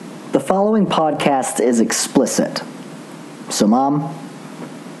The following podcast is explicit. So, Mom,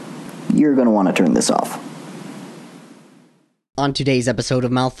 you're going to want to turn this off. On today's episode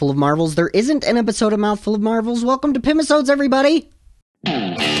of Mouthful of Marvels, there isn't an episode of Mouthful of Marvels. Welcome to Pimisodes, everybody!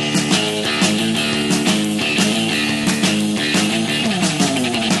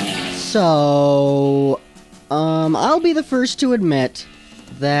 So, I'll be the first to admit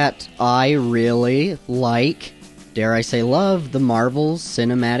that I really like, dare I say love, the Marvel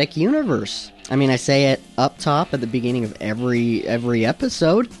Cinematic Universe. I mean, I say it up top at the beginning of every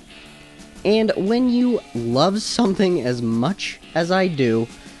episode. And when you love something as much as I do,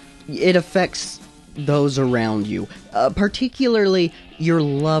 it affects those around you, particularly your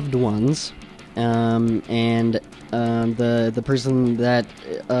loved ones. The person that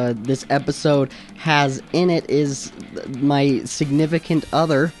this episode has in it is my significant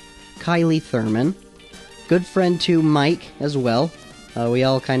other, Kylie Thurman. Good friend to Mike as well. We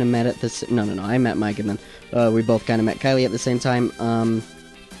all kind of met at this. No, I met Mike and then we both kind of met Kylie at the same time. I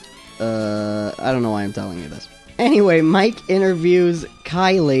don't know why I'm telling you this. Anyway, Mike interviews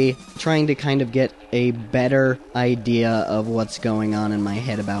Kylie, trying to kind of get a better idea of what's going on in my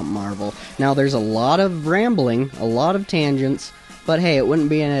head about Marvel. Now, there's a lot of rambling, a lot of tangents, but hey, it wouldn't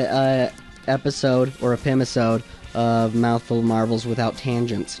be an episode or a Pimisode of Mouthful of Marvels without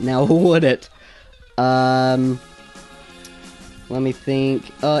tangents. Now, would it? Let me think.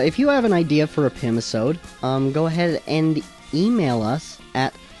 If you have an idea for a Pimisode, go ahead and email us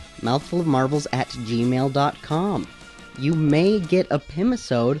at mouthfulofmarvels@gmail.com. You may get a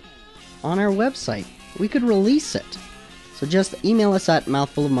Pimisode on our website. We could release it. So just email us at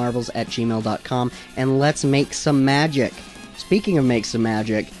mouthfulofmarvels@gmail.com and let's make some magic. Speaking of make some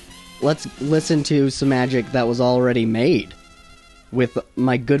magic, let's listen to some magic that was already made with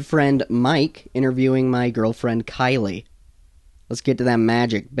my good friend Mike interviewing my girlfriend Kylie. Let's get to that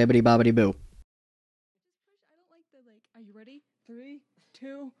magic. Bibbidi bobbidi boo. Are you ready? 3,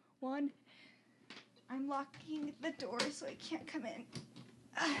 2, 1. I'm locking the door so I can't come in.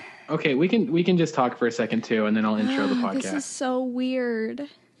 Okay, we can just talk for a second too, and then I'll intro the podcast. This is so weird.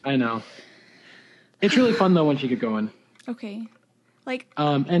 I know. It's really fun though once you get going. Okay.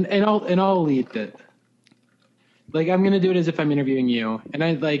 And I'll lead it. Like I'm gonna do it as if I'm interviewing you, and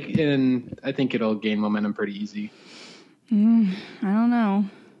I think it'll gain momentum pretty easy. I don't know.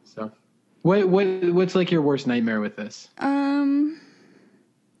 So, what's like your worst nightmare with this?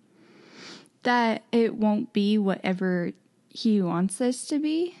 That it won't be whatever he wants this to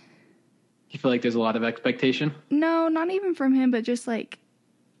be. You feel like there's a lot of expectation? No, not even from him, but just I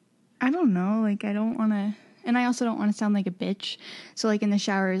don't know, I don't want to, and I also don't want to sound like a bitch. So in the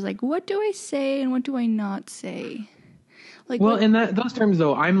shower is what do I say and what do I not say? In those terms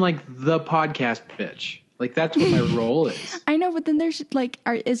though, I'm like the podcast bitch. That's what my role is. I know, but then there's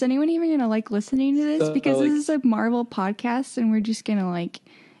is anyone even gonna listening to this? Because this is a Marvel podcast and we're just gonna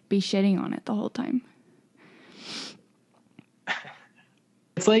be shitting on it the whole time.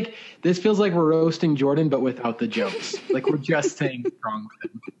 It's this feels like we're roasting Jordan, but without the jokes. We're just saying wrong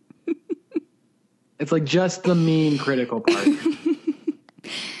things. It's just the mean critical part.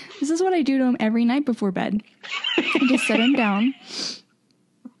 This is what I do to him every night before bed. I just sit him down.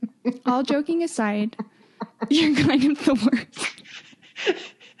 All joking aside, you're kind of the worst.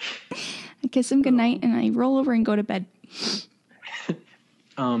 I kiss him goodnight and I roll over and go to bed.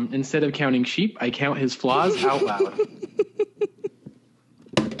 Instead of counting sheep, I count his flaws out loud.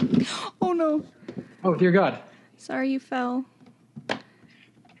 Oh no. Oh dear God. Sorry you fell.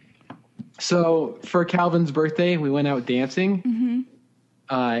 So for Calvin's birthday, we went out dancing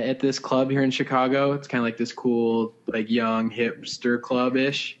at this club here in Chicago. It's kind of this cool, young hipster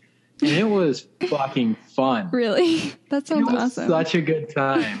club-ish. And it was fucking fun. Really? That sounds awesome. Such a good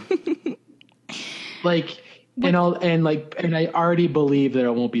time. And I already believe that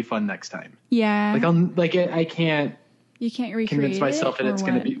it won't be fun next time. Yeah. I can't. You can't recreate convince myself that it's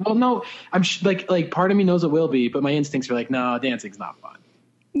going to be. Well, no, I'm part of me knows it will be, but my instincts are no, dancing's not fun.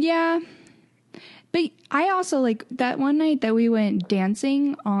 Yeah. But I also that one night that we went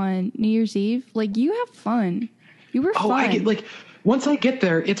dancing on New Year's Eve, you have fun. You were fun. Once I get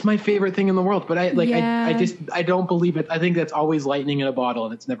there, it's my favorite thing in the world. But I don't believe it. I think that's always lightning in a bottle,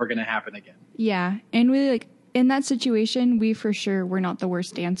 and it's never going to happen again. Yeah, and we in that situation, we for sure were not the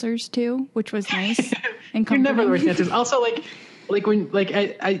worst dancers too, which was nice and comforting. You're never the worst dancers. Also, when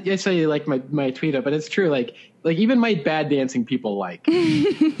I say my tweet up, but it's true. Even my bad dancing people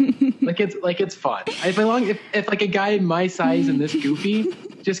it's fun. If a guy my size and this goofy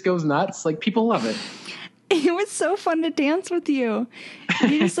just goes nuts, people love it. It was so fun to dance with you.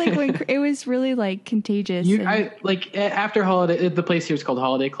 You just like went, it was really like contagious. I like after holiday. The place here is called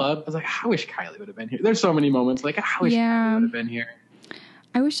Holiday Club. I was like, I wish Kylie would have been here. There's so many moments like I wish Kylie would have been here.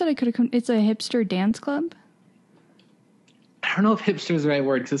 I wish that I could have come. It's a hipster dance club. I don't know if hipster is the right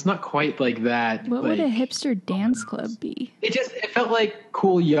word because it's not quite like that. What would a hipster dance club be? It felt like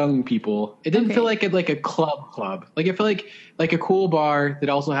cool young people. It didn't feel like a club. Like it felt like a cool bar that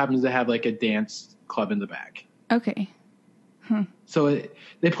also happens to have like a dance club in the back. Okay. Huh. So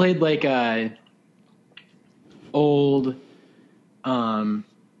they played like old, what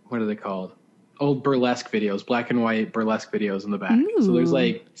are they called? Old burlesque videos, black and white burlesque videos in the back. Ooh. So there's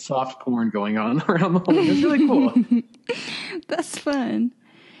like soft porn going on around the whole. It's really cool. That's fun.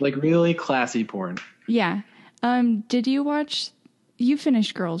 Like really classy porn. Yeah. Did you watch? You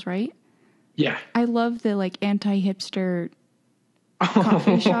finished Girls, right? Yeah. I love the like anti-hipster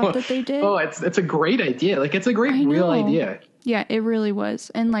coffee shop that they did. Oh, it's a great idea. Like it's a great real idea. Yeah, it really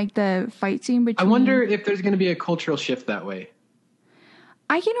was. And like the fight scene between. I wonder if there's going to be a cultural shift that way.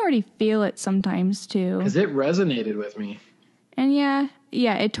 I can already feel it sometimes too. Because it resonated with me. And yeah,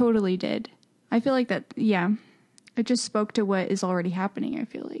 it totally did. I feel like that. Yeah, it just spoke to what is already happening. I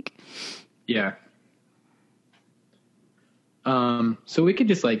feel like. Yeah. So we could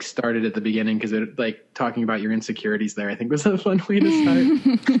just like start it at the beginning because it like talking about your insecurities there, I think was a fun way to start.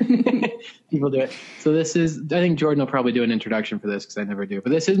 People do it. So this is, I think Jordan will probably do an introduction for this because I never do.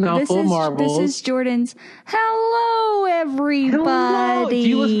 But this is Mouthful of Marbles. This is Jordan's. Hello, everybody. Hello. Do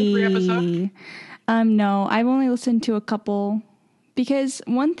you listen to every episode? No, I've only listened to a couple because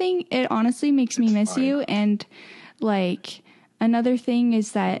one thing, it honestly makes me miss you, and like. Another thing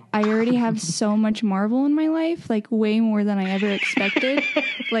is that I already have so much Marvel in my life, like way more than I ever expected.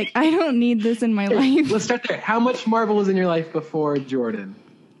 Like, I don't need this in my life. Let's start there. How much Marvel was in your life before Jordan?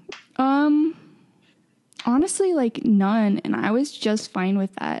 Honestly, like none. And I was just fine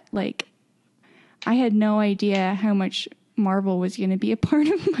with that. Like, I had no idea how much Marvel was going to be a part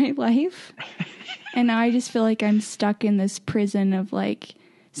of my life. And now I just feel like I'm stuck in this prison of like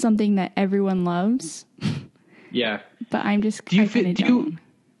something that everyone loves. Yeah. But I'm just. Do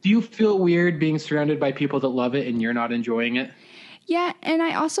you feel weird being surrounded by people that love it and you're not enjoying it? Yeah, and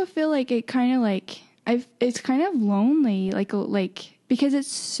I also feel like it kind of like it's kind of lonely, like because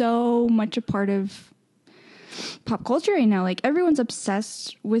it's so much a part of pop culture right now. Like everyone's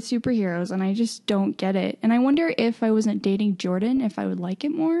obsessed with superheroes, and I just don't get it. And I wonder if I wasn't dating Jordan, if I would like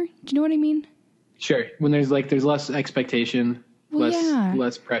it more. Do you know what I mean? Sure. When there's less expectation,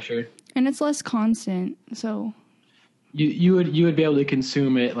 less pressure, and it's less constant. So. You would be able to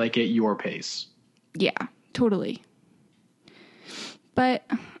consume it like at your pace. Yeah, totally. But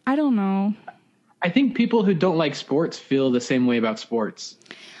I don't know. I think people who don't like sports feel the same way about sports.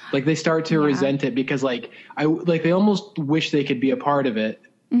 Like they start to resent it because they almost wish they could be a part of it.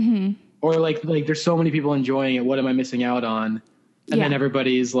 Mm-hmm. Or like there's so many people enjoying it. What am I missing out on? And then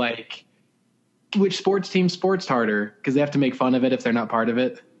everybody's like, which sports team sports harder? Because they have to make fun of it if they're not part of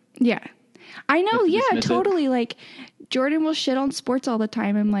it. Yeah. I know. Yeah, totally. Like Jordan will shit on sports all the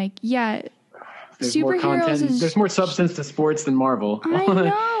time. I'm like, yeah, there's more content. There's more substance to sports than Marvel. I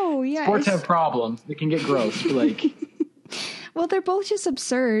know. Yeah, sports have problems. They can get gross. Like, well, they're both just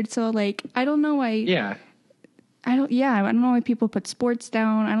absurd. So like, I don't know why. Yeah. I don't know why people put sports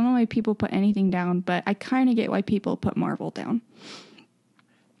down. I don't know why people put anything down. But I kind of get why people put Marvel down.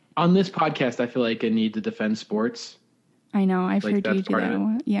 On this podcast, I feel like I need to defend sports. I know. I've heard you do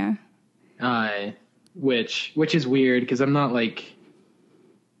that. Yeah. Which is weird because I'm not like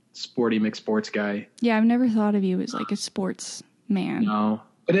sporty McSports guy. Yeah, I've never thought of you as like a sports man. No,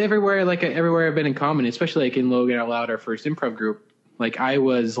 but everywhere I've been in comedy, especially like in Logan Out Loud, our first improv group, like I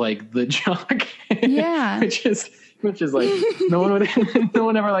was like the jock. Yeah, which is like no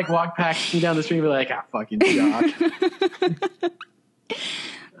one ever like walked past me down the street and be like, fucking jock.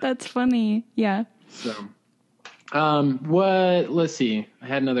 That's funny. Yeah. So. Let's see. I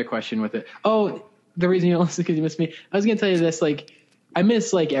had another question with it. Oh, the reason you don't listen is because you miss me. I was going to tell you this, like, I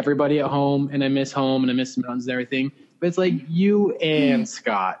miss, like, everybody at home, and I miss home, and I miss the mountains and everything. But it's, like, you and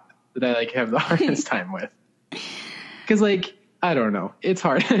Scott that I, like, have the hardest time with. Because, like, I don't know. It's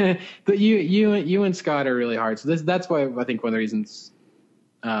hard. But you and Scott are really hard. So that's why I think one of the reasons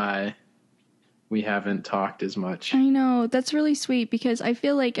we haven't talked as much. I know. That's really sweet because I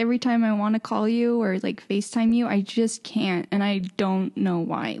feel like every time I want to call you or like FaceTime you, I just can't. And I don't know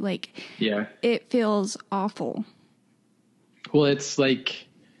why. Like, yeah, it feels awful. Well, it's like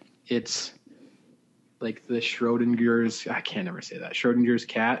the Schrodinger's, I can't ever say that. Schrodinger's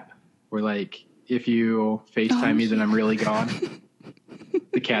cat, where like, if you FaceTime me, then I'm really gone.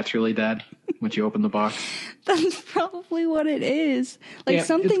 The cat's really dead. once you open the box. That's probably what it is. Like Yeah,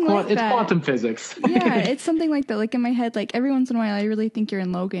 something like that. It's quantum physics. Yeah, it's something like that. Like in my head, like every once in a while, I really think you're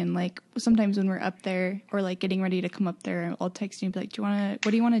in Logan. Like sometimes when we're up there or like getting ready to come up there, I'll text you and be like,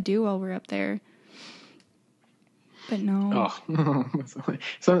 what do you want to do while we're up there? But no. Oh,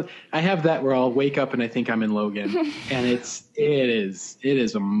 so I have that where I'll wake up and I think I'm in Logan, and it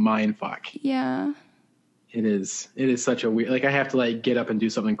is a mind fuck. Yeah. It is such a weird, like I have to like get up and do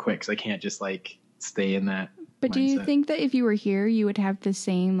something quick because I can't just like stay in that. But mindset. do you think that if you were here, you would have the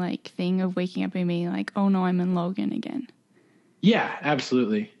same like thing of waking up and being like, oh no, I'm in Logan again? Yeah,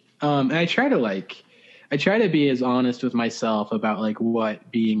 absolutely. And I try to be as honest with myself about like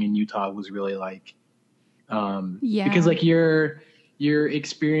what being in Utah was really like. Yeah. Because like you're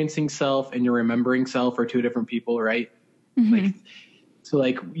experiencing self and you're remembering self are two different people, right? Mm-hmm. Like, so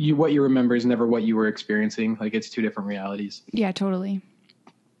like what you remember is never what you were experiencing. Like it's two different realities. Yeah, totally.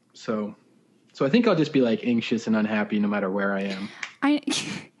 So I think I'll just be like anxious and unhappy no matter where I am.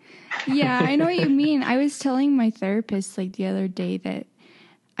 Yeah, I know what you mean. I was telling my therapist like the other day that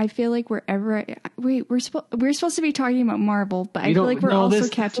I feel like we're supposed to be talking about Marvel, but I feel like we're also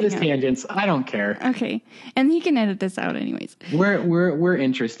catching up. Tangents. I don't care. Okay, and he can edit this out anyways. We're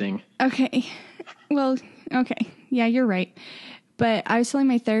interesting. Okay, well, okay, yeah, you're right. But I was telling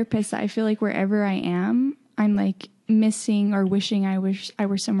my therapist that I feel like wherever I am, I'm like missing or wishing I wish I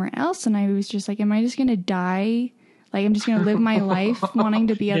were somewhere else, and I was just like, am I just gonna die? Like I'm just gonna live my life wanting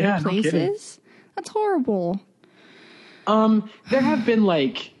to be other places? That's horrible. There have been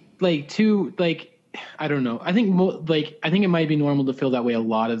like two, like, I don't know. I think I think it might be normal to feel that way a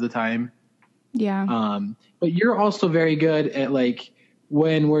lot of the time. Yeah. But you're also very good at like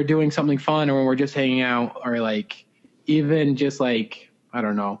when we're doing something fun or when we're just hanging out or like even just like, I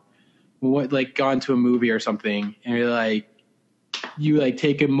don't know, what, like gone to a movie or something and you're like, you like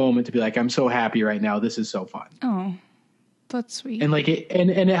take a moment to be like, I'm so happy right now. This is so fun. Oh, that's sweet. And like and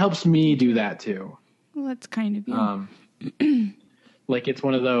it helps me do that too. Well, that's kind of you. Like it's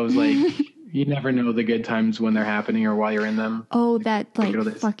one of those like you never know the good times when they're happening or while you're in them. Oh, that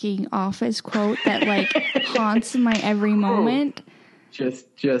like fucking Office quote that like haunts my every moment. Just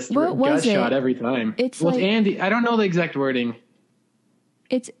what was it? Shot every time. It's like, like Andy. I don't know the exact wording.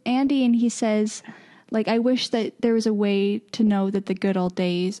 It's Andy, and he says, like, I wish that there was a way to know that the good old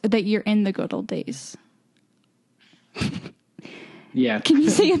days, that you're in the good old days. Yeah. Can you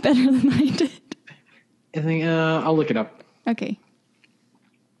say it better than I did? I think I'll look it up. Okay.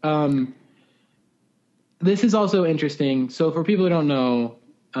 This is also interesting. So for people who don't know,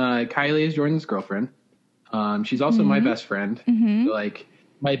 Kylie is Jordan's girlfriend. She's also my best friend. Mm-hmm. So, like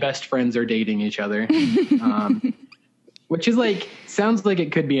my best friends are dating each other, which is like sounds like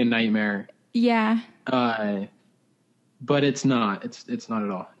it could be a nightmare. Yeah. But it's not. It's not at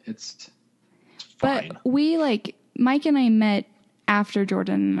all. It's fine. But we like Mike and I met after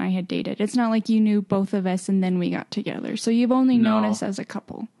Jordan and I had dated. It's not like you knew both of us and then we got together. So you've only known us as a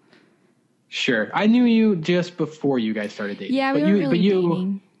couple. Sure. I knew you just before you guys started dating. Yeah, we weren't really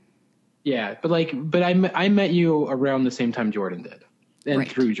dating. Yeah, but I met you around the same time Jordan did. And right.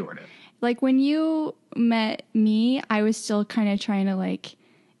 Through Jordan. Like when you met me, I was still kind of trying to like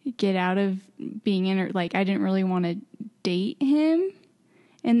get out of being in, or like I didn't really want to date him.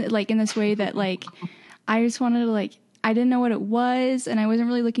 And like in this way that like I just wanted to like, I didn't know what it was, and I wasn't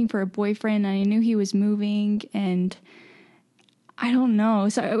really looking for a boyfriend, and I knew he was moving, and I don't know.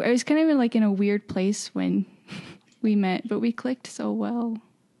 So I was kind of like in a weird place when we met, but we clicked so well.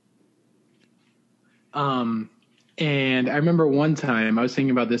 And I remember one time, I was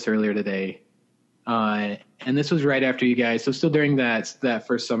thinking about this earlier today, and this was right after you guys, so still during that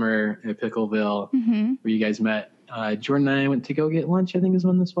first summer at Pickleville, where you guys met. Jordan and I went to go get lunch, I think is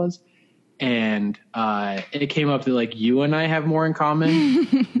when this was. And it came up that like you and I have more in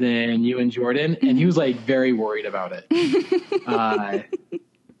common than you and Jordan, and he was like very worried about it.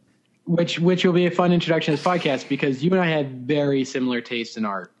 Which will be a fun introduction to this podcast because you and I had very similar tastes in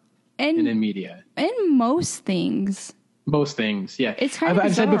art and in media. And most things. Most things, yeah. It's kind of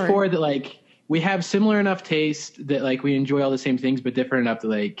I've said before that like we have similar enough taste that like we enjoy all the same things, but different enough that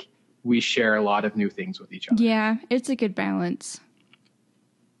like we share a lot of new things with each other. Yeah, it's a good balance.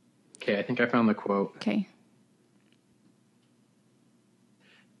 Okay, I think I found the quote. Okay.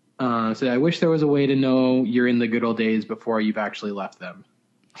 So I wish there was a way to know you're in the good old days before you've actually left them.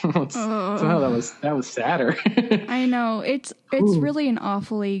 Somehow that was sadder. I know. It's really an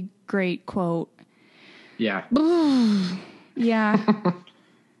awfully great quote. Yeah. Yeah.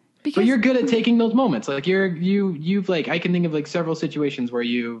 Because but you're good at taking those moments. Like you've like I can think of like several situations where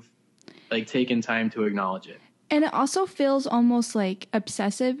you've like taken time to acknowledge it. And it also feels almost like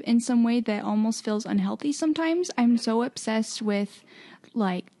obsessive in some way that almost feels unhealthy sometimes. I'm so obsessed with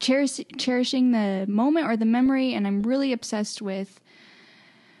like cherishing the moment or the memory, and I'm really obsessed with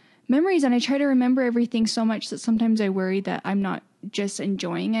memories, and I try to remember everything so much that sometimes I worry that I'm not just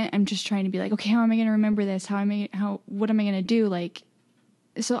enjoying it. I'm just trying to be like, okay, how am I going to remember this? What am I going to do? Like,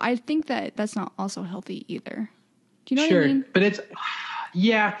 so I think that that's not also healthy either. Do you know what I mean? But it's,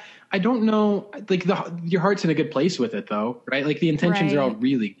 yeah, I don't know. Like your heart's in a good place with it though, right? Like the intentions are all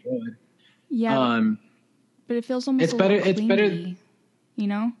really good. Yeah. But it feels almost it's better. Clingy, it's better. You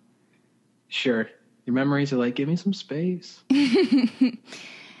know? Sure. Your memories are like, give me some space.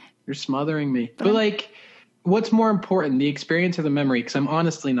 You're smothering me. But like, what's more important, the experience or the memory? Because I'm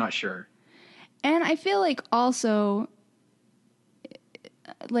honestly not sure. And I feel like also,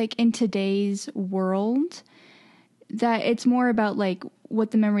 like in today's world, that it's more about like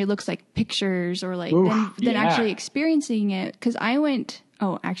what the memory looks like, pictures, or like than actually experiencing it. Because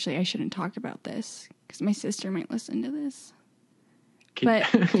actually, I shouldn't talk about this because my sister might listen to this.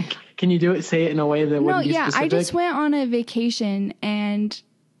 Can you do it? Say it in a way that wouldn't be specific? I just went on a vacation and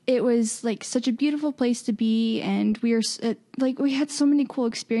it was like such a beautiful place to be, and we had so many cool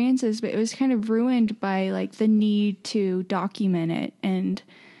experiences, but it was kind of ruined by like the need to document it, and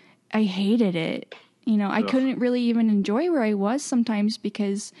I hated it. You know, I couldn't really even enjoy where I was sometimes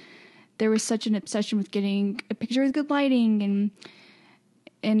because there was such an obsession with getting a picture with good lighting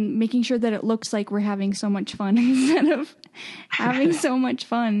and making sure that it looks like we're having so much fun instead of having so much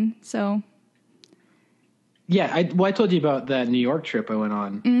fun. So yeah, I told you about that New York trip I went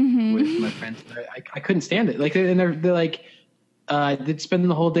on with my friends. I couldn't stand it. Like they're like they'd spend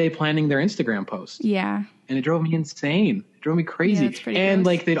the whole day planning their Instagram posts. Yeah, and it drove me insane. It drove me crazy. Yeah, it's pretty and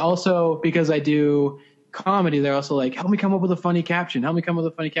gross. Like they'd also, because I do comedy, they're also like, help me come up with a funny caption. Help me come up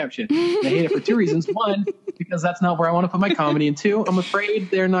with a funny caption. And I hate it for two reasons. One, because that's not where I want to put my comedy. And two, I'm afraid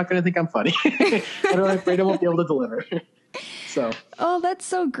they're not going to think I'm funny. I'm afraid I won't be able to deliver. So. Oh, that's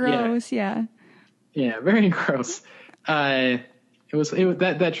so gross. Yeah. Yeah, very gross.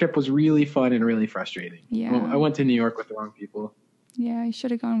 That trip was really fun and really frustrating. Yeah. Well, I went to New York with the wrong people. Yeah, you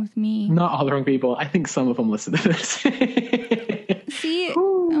should have gone with me. Not all the wrong people. I think some of them listen to this. See?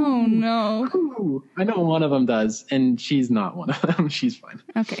 Ooh. Oh, no. Ooh. I know one of them does, and she's not one of them. She's fine.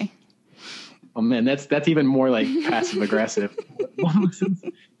 Okay. Oh, man, that's even more like passive aggressive. One listens.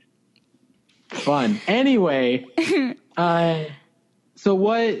 Fun. Anyway, tell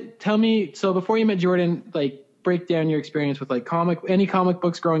me, so before you met Jordan, like, break down your experience with like any comic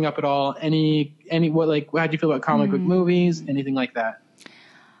books growing up at all, how'd you feel about comic book movies, anything like that?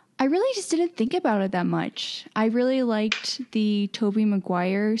 I really just didn't think about it that much. I really liked the Tobey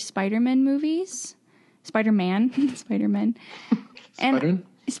Maguire Spider-Man movies. Spider-Man. And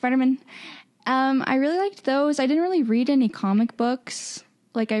Spider-Man. I really liked those. I didn't really read any comic books.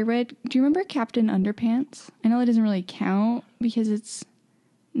 Like do you remember Captain Underpants? I know it doesn't really count because it's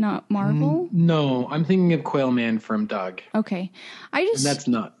not Marvel? No, I'm thinking of Quailman from Doug. Okay. And that's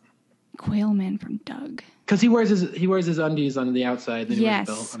not. Quailman from Doug. Because he wears his undies on the outside, and then he wears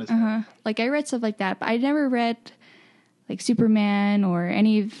a belt on his head. Like I read stuff like that, but I never read like Superman or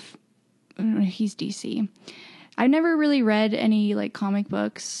any of he's DC. I never really read any like comic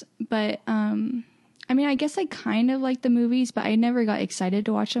books, but I mean, I guess I kind of like the movies, but I never got excited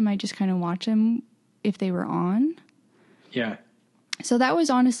to watch them. I just kind of watch them if they were on. Yeah. So that was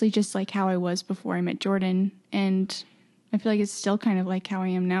honestly just like how I was before I met Jordan, and I feel like it's still kind of like how I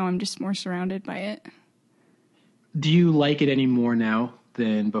am now. I'm just more surrounded by it. Do you like it any more now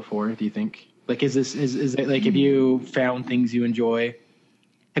than before, do you think? Like, is it like, have you found things you enjoy?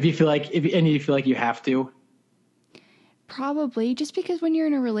 Do you feel like you have to? Probably, just because when you're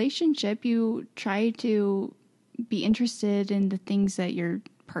in a relationship, you try to be interested in the things that your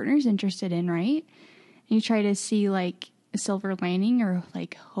partner's interested in, right? And you try to see like a silver lining or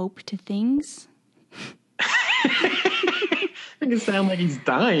like hope to things. I think it sounds like he's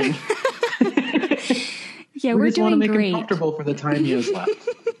dying. Yeah, we're doing great. We just want to make great. him comfortable for the time he has left.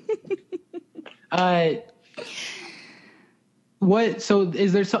 So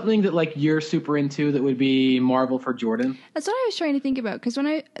is there something that like you're super into that would be Marvel for Jordan? That's what I was trying to think about, because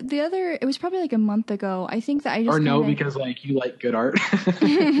it was probably like a month ago. I think that I just because like you like good art.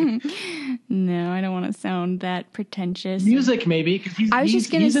 No, I don't want to sound that pretentious. Music maybe, because he's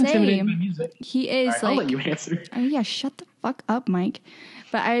intimidated by music. He is. Right, I'll let you answer. Oh yeah, shut the fuck up, Mike.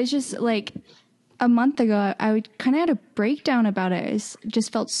 But I was just like, a month ago, I kind of had a breakdown about it. I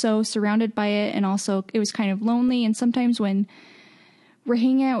just felt so surrounded by it, and also it was kind of lonely. And sometimes when we're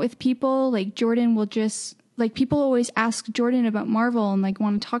hanging out with people, like Jordan will just like people always ask Jordan about Marvel and like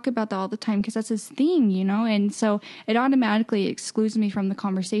want to talk about that all the time because that's his thing, you know? And so it automatically excludes me from the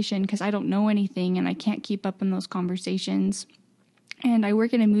conversation because I don't know anything and I can't keep up in those conversations. And I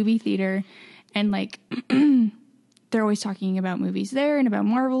work in a movie theater and like they're always talking about movies there and about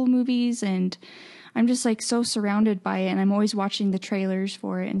Marvel movies, and I'm just like so surrounded by it, and I'm always watching the trailers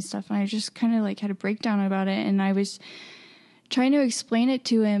for it and stuff. And I just kind of like had a breakdown about it, and I was trying to explain it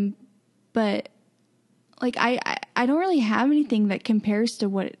to him, but like I don't really have anything that compares to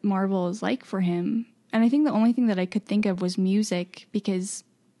what Marvel is like for him. And I think the only thing that I could think of was music, because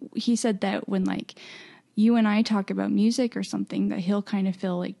he said that when like you and I talk about music or something, that he'll kind of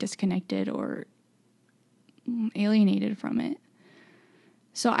feel like disconnected or alienated from it.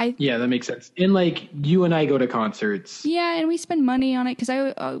 So yeah, that makes sense. And like you and I go to concerts. Yeah, and we spend money on it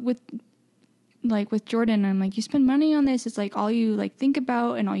because with Jordan, I'm like, you spend money on this. It's like all you like think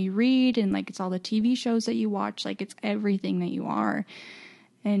about and all you read, and like it's all the TV shows that you watch. Like it's everything that you are,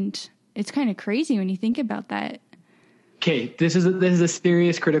 and it's kind of crazy when you think about that. Okay, this is a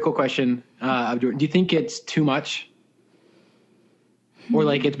serious, critical question of Jordan. Do you think it's too much, or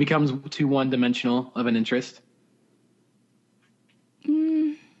like it becomes too one-dimensional of an interest?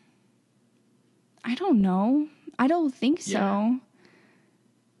 I don't know. I don't think so. Yeah.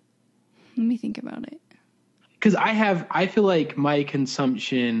 Let me think about it. Because I feel like my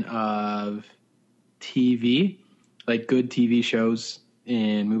consumption of TV, like good TV shows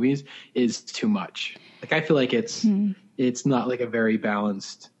and movies, is too much. Like I feel like it's not like a very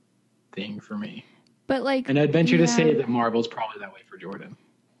balanced thing for me. But like, and I'd venture to say that Marvel's probably that way for Jordan.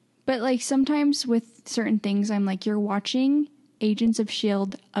 But like sometimes with certain things, I'm like, you're watching Agents of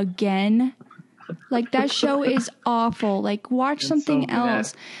S.H.I.E.L.D. again. Like that show is awful. Like watch something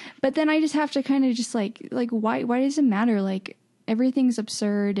else. But then I just have to kind of just like why does it matter? Like everything's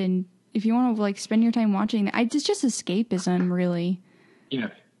absurd, and if you want to like spend your time watching that, it's just escapism, really.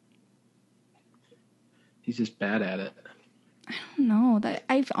 Yeah. He's just bad at it. I don't know. That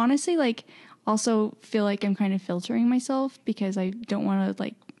I've honestly like also feel like I'm kind of filtering myself because I don't want to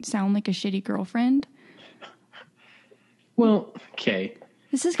like sound like a shitty girlfriend. Well, okay.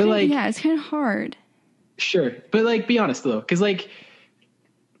 This is kind of, it's kind of hard. Sure. But like, be honest though. Cause like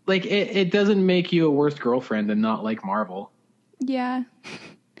it doesn't make you a worse girlfriend and not like Marvel. Yeah.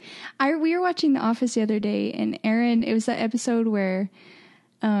 We were watching The Office the other day, and Aaron, it was that episode where,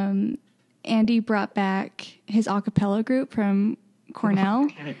 Andy brought back his a cappella group from Cornell.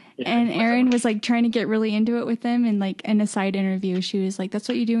 And Aaron was like trying to get really into it with them. And like in a side interview, she was like, that's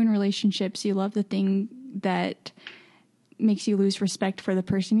what you do in relationships. You love the thing that makes you lose respect for the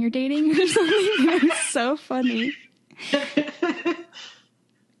person you're dating or something. It was so funny.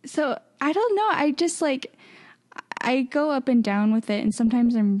 So I don't know. I just like, I go up and down with it, and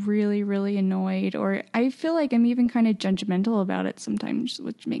sometimes I'm really, really annoyed, or I feel like I'm even kind of judgmental about it sometimes,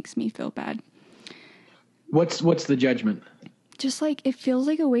 which makes me feel bad. What's the judgment? Just like, it feels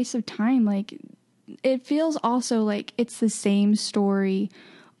like a waste of time. Like it feels also like it's the same story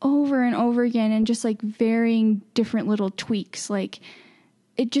over and over again, and just like varying different little tweaks. Like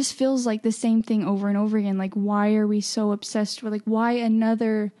it just feels like the same thing over and over again. Like, why are we so obsessed with, like, why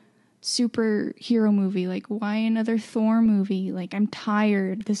another superhero movie? Like, why another Thor movie? Like, I'm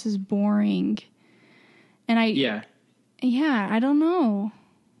tired. This is boring. And I don't know.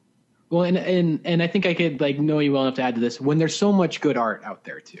 Well, and I think I could like know you well enough to add to this. When there's so much good art out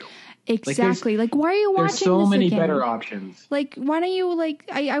there too. Exactly. Like why are you watching this again? There's so many better options. Like, why don't you, like,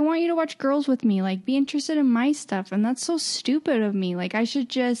 I want you to watch Girls with me. Like, be interested in my stuff. And that's so stupid of me. Like, I should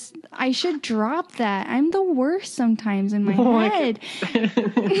drop that. I'm the worst sometimes in my head.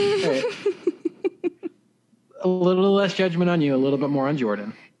 A little less judgment on you, a little bit more on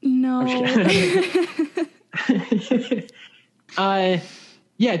Jordan. No.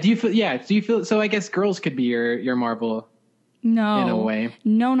 Yeah, do you feel so I guess Girls could be your Marvel. No. In a way.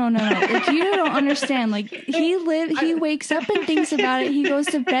 No. Like, you don't understand. Like, he wakes up and thinks about it. He goes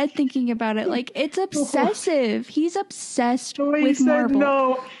to bed thinking about it. Like, it's obsessive. He's obsessed with Marvel.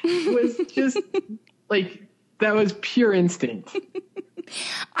 No, it was just like that was pure instinct.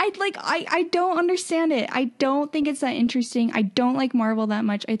 I don't understand it. I don't think it's that interesting. I don't like Marvel that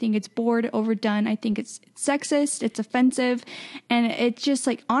much. I think it's bored, overdone. I think it's sexist, it's offensive, and it's just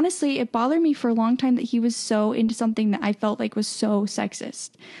like, honestly, it bothered me for a long time that he was so into something that I felt like was so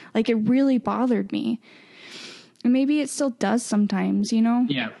sexist. Like, it really bothered me. And maybe it still does sometimes, you know?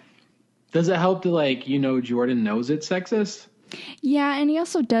 Yeah. Does it help that, like, Jordan knows it's sexist? Yeah, and he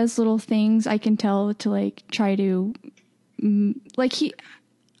also does little things, I can tell, to like try to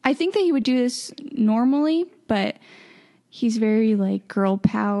I think that he would do this normally, but he's very like girl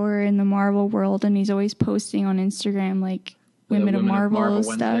power in the Marvel world, and he's always posting on Instagram like Women of Marvel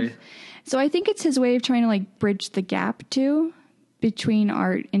stuff. Wednesday. So I think it's his way of trying to like bridge the gap too between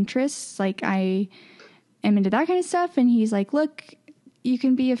our interests. Like I am into that kind of stuff, and he's like, look, you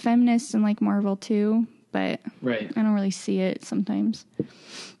can be a feminist and like Marvel too, but Right. I don't really see it sometimes.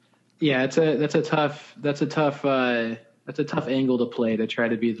 Yeah, that's a tough angle to play, to try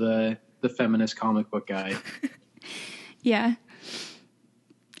to be the feminist comic book guy. Yeah.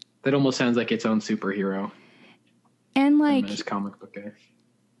 That almost sounds like its own superhero. And like, Feminist comic book guy.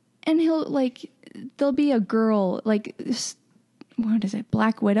 and he'll like, there'll be a girl like, what is it?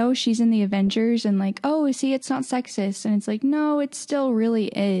 Black Widow. She's in the Avengers, and like, oh, see, it's not sexist. And it's like, no, it still really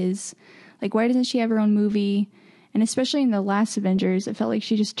is. Like, why doesn't she have her own movie? And especially in the last Avengers, it felt like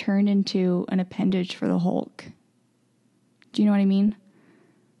she just turned into an appendage for the Hulk. Do you know what I mean?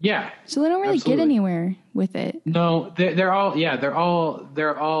 Yeah. So they don't really Absolutely. get anywhere with it. No, they're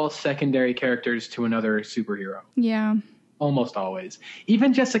all secondary characters to another superhero. Yeah. Almost always.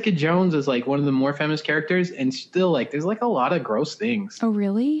 Even Jessica Jones is like one of the more feminist characters, and still like there's like a lot of gross things. Oh,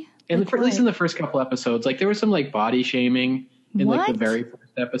 really? And Like at least what? in the first couple episodes, like there was some like body shaming in like the What? very first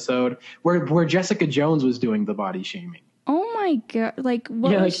episode where Jessica Jones was doing the body shaming. Oh my God. Like,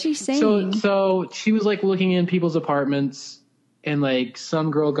 what was like, she saying? So she was like looking in people's apartments, and like some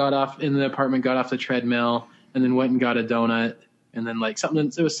girl got off the treadmill and then went and got a donut, and then like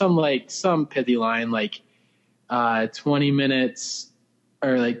something, it was some pithy line like 20 minutes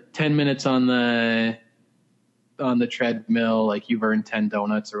or like 10 minutes on the treadmill, like you've earned 10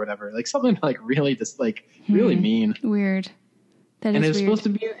 donuts or whatever, like something like really just like really mean. Weird. That And is it weird.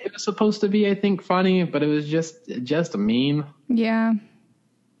 was supposed to be I think funny, but it was just mean. Yeah.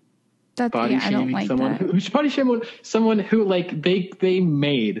 That's, Body yeah, I don't shaming like someone that. who's body shaming someone who like they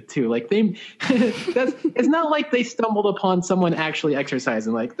made too, like they it's not like they stumbled upon someone actually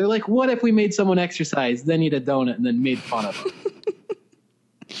exercising. Like they're like, what if we made someone exercise, then eat a donut, and then made fun of them?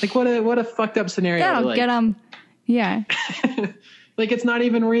 Like what a fucked up scenario. That'll Like, get them. Yeah. like it's not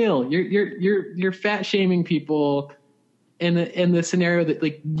even real. You're fat shaming people in the scenario that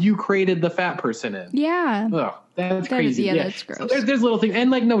like you created the fat person in. Yeah. Oh, that's That is- crazy. yeah, that's gross. So there's little things,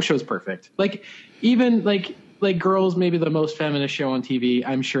 and like no show's perfect. Like even like Girls, maybe the most feminist show on TV.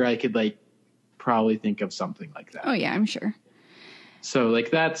 I'm sure I could like probably think of something like that. Oh, yeah, I'm sure. So like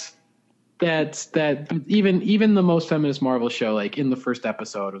that's even the most feminist Marvel show, like in the first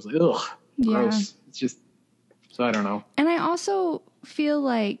episode, was like ugh, gross. It's just, so I don't know. And I also feel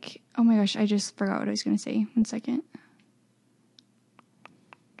like, oh my gosh, I just forgot what I was going to say. 1 second.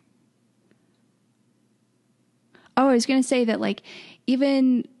 Oh, I was going to say that, like,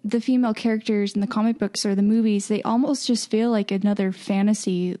 even the female characters in the comic books or the movies, they almost just feel like another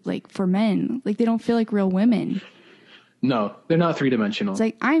fantasy, like, for men. Like, they don't feel like real women. No, they're not three-dimensional. It's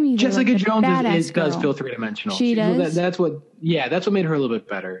like, I'm either Jessica like the Jones badass does girl. feel three-dimensional. She does? That's what made her a little bit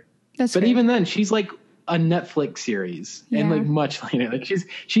better. That's But great. even then, she's like a Netflix series, and Yeah. like much later, like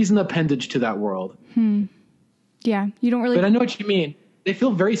she's an appendage to that world. Yeah, you don't really... But I know what you mean. They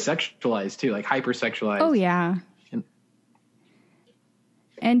feel very sexualized too, like hypersexualized. Oh, yeah. And-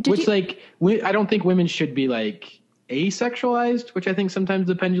 And did Which you... like I don't think women should be like asexualized, which I think sometimes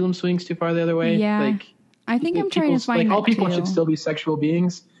the pendulum swings too far the other way. Yeah. Like I think I'm trying to people's- find like that all people too. should still be sexual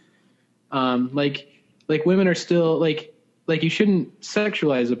beings. Like women are still like you shouldn't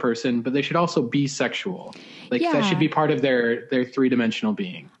sexualize a person, but they should also be sexual. Like Yeah. that should be part of their three-dimensional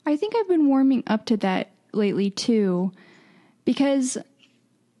being. I think I've been warming up to that lately too, because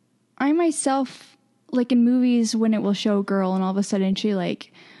I myself, like in movies when it will show a girl and all of a sudden she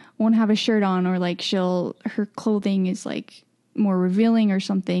like won't have a shirt on, or like her clothing is like more revealing or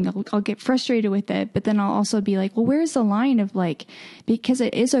something, I'll get frustrated with it. But then I'll also be like, well, where's the line of like, because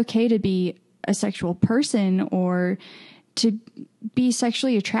it is okay to be a sexual person or to be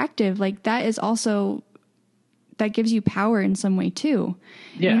sexually attractive. Like that is also, that gives you power in some way too.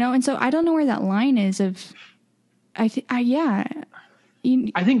 Yeah. You know? And so I don't know where that line is of, yeah.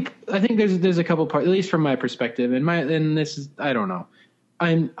 I think there's a couple parts, at least from my perspective, and this is, I don't know.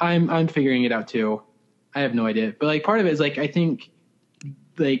 I'm figuring it out too. I have no idea. But like part of it is like I think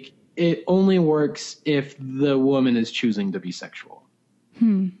like it only works if the woman is choosing to be sexual.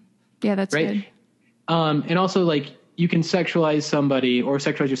 Yeah, that's Right. good. And also like you can sexualize somebody or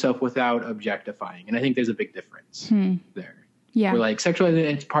sexualize yourself without objectifying. And I think there's a big difference there. Yeah. Where like sexualizing,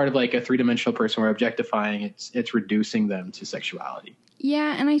 it's part of like a three-dimensional person, where objectifying, it's reducing them to sexuality.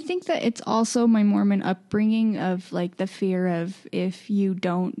 Yeah, and I think that it's also my Mormon upbringing of like the fear of if you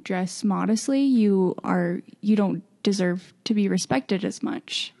don't dress modestly, you don't deserve to be respected as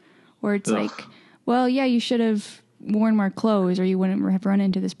much. Or it's Ugh. like, well, yeah, you should have worn more clothes, or you wouldn't have run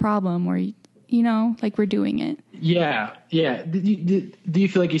into this problem, or, like we're doing it. Yeah. Do you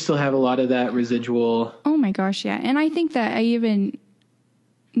feel like you still have a lot of that residual? Oh my gosh, yeah. And I think that I even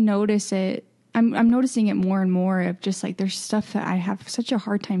notice it. I'm noticing it more and more of just like there's stuff that I have such a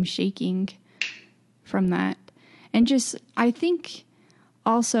hard time shaking from that. And just, I think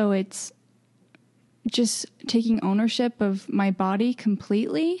also it's just taking ownership of my body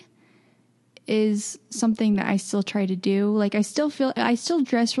completely is something that I still try to do. Like I still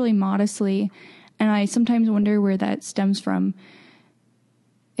dress really modestly, and I sometimes wonder where that stems from.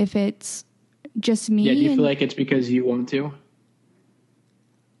 If it's just me. Yeah, do you feel like it's because you want to?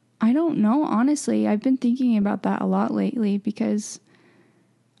 I don't know, honestly. I've been thinking about that a lot lately because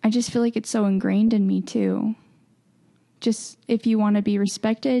I just feel like it's so ingrained in me too. Just if you want to be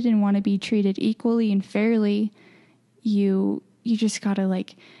respected and want to be treated equally and fairly, you just gotta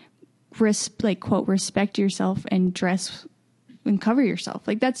quote, respect yourself and dress and cover yourself.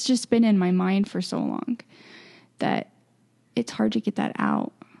 Like that's just been in my mind for so long that it's hard to get that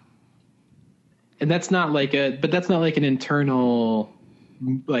out. And that's not like an internal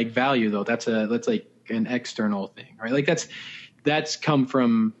like value though. That's like an external thing, right? Like that's come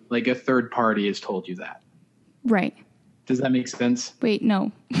from like a third party has told you that. Right. Does that make sense? Wait,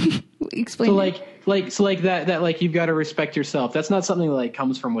 no. Explain. So like that like you've got to respect yourself. That's not something that like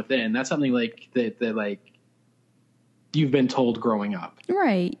comes from within. That's something like that like you've been told growing up.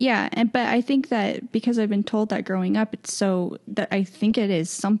 Right. Yeah. But I think that because I've been told that growing up, it's so that I think it is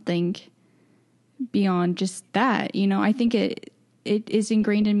something beyond just that. I think it is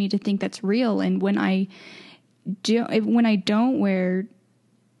ingrained in me to think that's real. And when I don't wear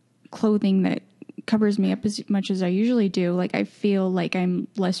clothing that covers me up as much as I usually do, like I feel like I'm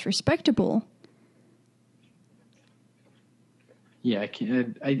less respectable. Yeah,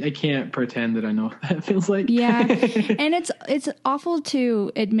 I can't pretend that I know what that feels like. Yeah. And it's awful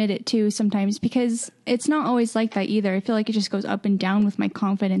to admit it too sometimes because it's not always like that either. I feel like it just goes up and down with my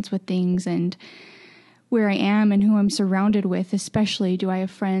confidence with things and where I am and who I'm surrounded with, especially. Do I have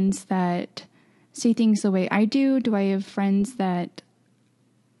friends that see things the way I do? Do I have friends that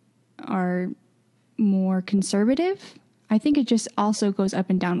are more conservative? I think it just also goes up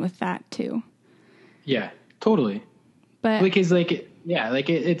and down with that too. Yeah, totally. But because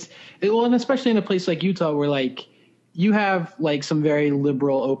it's and especially in a place like Utah where like you have like some very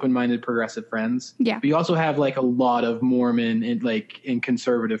liberal, open-minded, progressive friends. Yeah. But you also have like a lot of Mormon and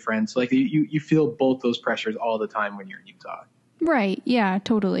conservative friends. So, like you feel both those pressures all the time when you're in Utah. Right. Yeah,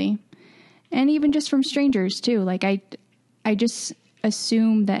 totally. And even just from strangers too. Like I just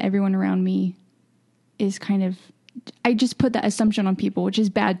assume that everyone around me is I just put that assumption on people, which is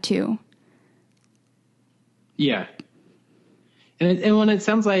bad too. Yeah. And when it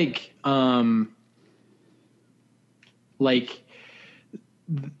sounds like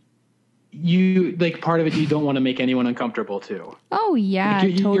you like part of it, you don't want to make anyone uncomfortable too. Oh yeah,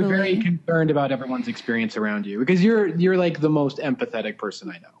 like totally. You're very concerned about everyone's experience around you because you're like the most empathetic person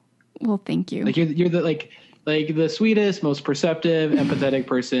I know. Well, thank you. Like you're the like the sweetest, most perceptive, empathetic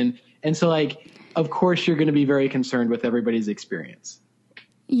person, and so like of course you're going to be very concerned with everybody's experience.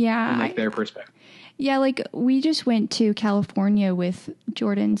 Yeah, and like their perspective. Yeah, like we just went to California with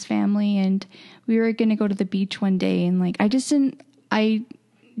Jordan's family and we were going to go to the beach one day and like I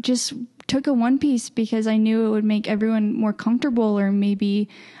just took a one piece because I knew it would make everyone more comfortable or maybe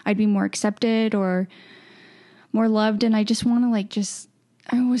I'd be more accepted or more loved, and I just want to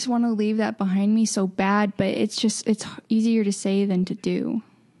I always want to leave that behind me so bad, but it's easier to say than to do.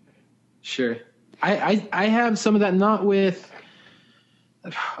 Sure. I have some of that, not with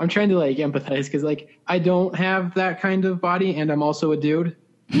I'm trying to like empathize because like I don't have that kind of body and I'm also a dude.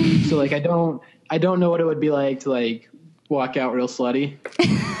 So like I don't know what it would be like to like walk out real slutty.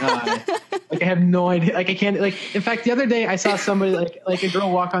 Like I have no idea. Like I can't like, in fact, the other day I saw somebody like a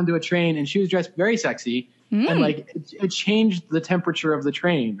girl walk onto a train and she was dressed very sexy and like it changed the temperature of the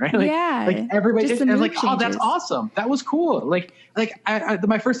train, right? Like, yeah. Like everybody, and like, changes. oh, that's awesome. That was cool. Like I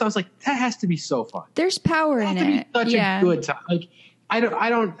my first thought was like, that has to be so fun. There's power in it. Such a good time. Like, I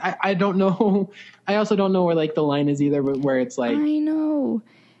don't know. I also don't know where like the line is either, but where it's like, I know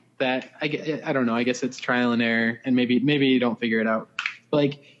that I don't know. I guess it's trial and error and maybe you don't figure it out.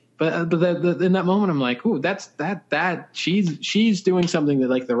 Like, but in that moment, I'm like, ooh, that she's doing something that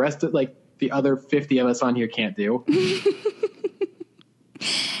like the rest of like the other 50 of us on here can't do.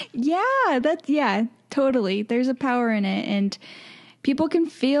 Yeah, totally. There's a power in it and people can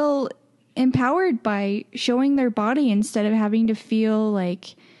feel empowered by showing their body instead of having to feel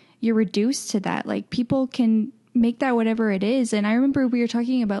like you're reduced to that. Like people can make that whatever it is. And I remember we were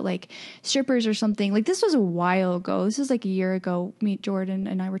talking about like strippers or something. Like this was a while ago. This was like a year ago. Me, Jordan,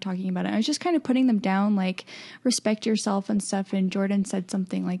 and I were talking about it. I was just kind of putting them down, like respect yourself and stuff. And Jordan said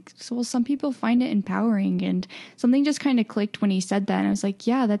something like, "So well, some people find it empowering," and something just kind of clicked when he said that. And I was like,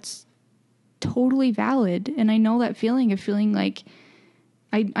 "Yeah, that's totally valid." And I know that feeling of feeling like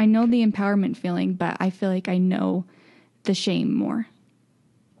I know the empowerment feeling, but I feel like I know the shame more.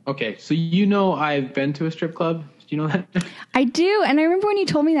 Okay, so you know I've been to a strip club. Do you know that? I do, and I remember when you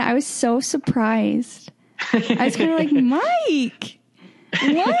told me that, I was so surprised. I was kind of like, Mike,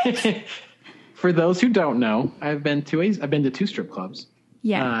 what? For those who don't know, I've been to 2 strip clubs.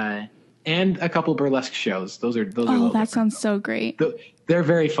 Yeah. And a couple burlesque shows. Those are. Oh, that sounds so great. They're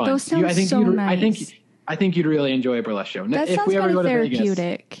very fun. Those sound so nice. I think you'd really enjoy a burlesque show. That sounds kind of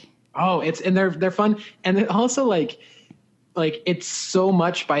therapeutic. Vegas, they're fun, and they're also like it's so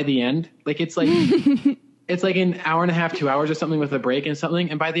much by the end. Like it's like it's like an hour and a half, 2 hours or something with a break and something.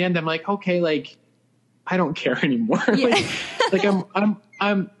 And by the end, I'm like, okay, like I don't care anymore. Yeah. like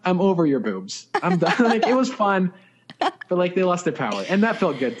I'm over your boobs. I'm done. Like it was fun, but like they lost their power, and that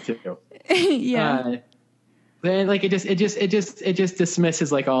felt good too. Yeah. Then like it just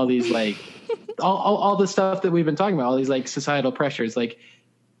dismisses like all these like all the stuff that we've been talking about, all these like societal pressures, like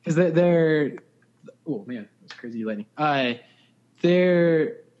because they're oh man, that's crazy lightning.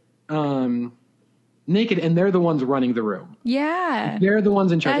 They're naked, and they're the ones running the room. Yeah, they're the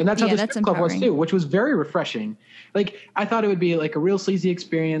ones in charge, and that's how the strip club empowering. was too, which was very refreshing. Like I thought it would be like a real sleazy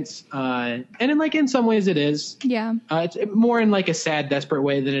experience, and in some ways it is. Yeah, it's more in like a sad, desperate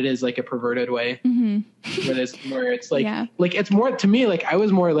way than it is like a perverted way. Mm-hmm. Where it's like like it's more to me like I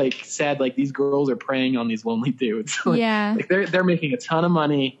was more like sad like these girls are preying on these lonely dudes. Like, yeah, like they're making a ton of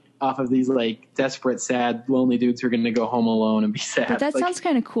money off of these like desperate, sad, lonely dudes who are going to go home alone and be sad. But that sounds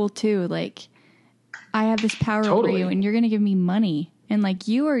kind of cool too. Like I have this power over you, and you're going to give me money, and like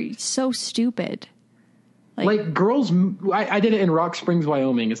you are so stupid. Like girls, I did it in Rock Springs,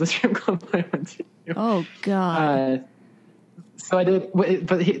 Wyoming. Is the strip club I went to? Oh God! So I did,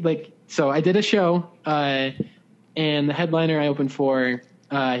 but I did a show, and the headliner I opened for,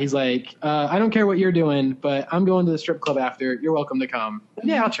 he's like, I don't care what you're doing, but I'm going to the strip club after. You're welcome to come.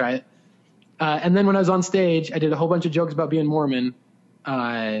 Yeah, I'll try it. And then when I was on stage, I did a whole bunch of jokes about being Mormon.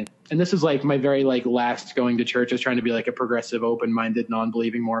 And this is like my very like last going to church. I was trying to be like a progressive, open-minded,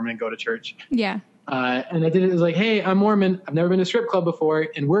 non-believing Mormon and go to church. Yeah. And I did it. It was like, hey, I'm Mormon. I've never been to a strip club before,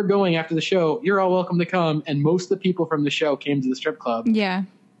 and we're going after the show. You're all welcome to come. And most of the people from the show came to the strip club. Yeah.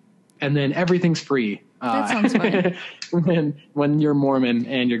 And then everything's free. That sounds fun. when you're Mormon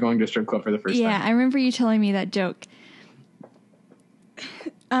and you're going to a strip club for the first time. Yeah, I remember you telling me that joke.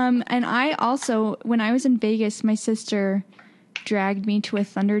 And I also, when I was in Vegas, my sister dragged me to a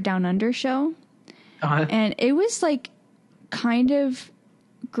Thunder Down Under show. And it was like kind of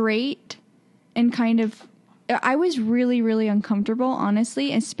great and kind of, I was really, really uncomfortable,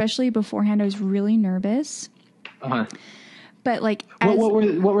 honestly, especially beforehand. I was really nervous. But like, what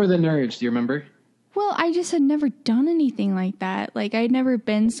were the nerves? Do you remember? Well, I just had never done anything like that. Like I had never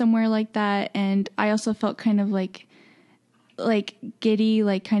been somewhere like that. And I also felt kind of like giddy,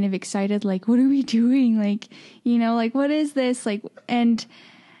 like kind of excited, like, what are we doing? Like, you know, like, what is this? Like, and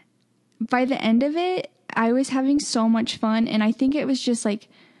by the end of it, I was having so much fun. And I think it was just like,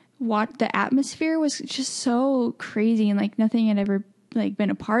 what the atmosphere was just so crazy and like nothing I'd ever like been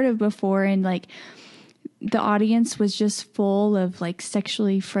a part of before. And like the audience was just full of like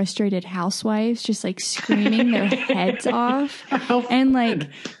sexually frustrated housewives, just like screaming their heads off. And like,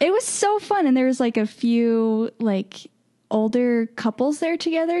 it was so fun. And there was like a few like older couples there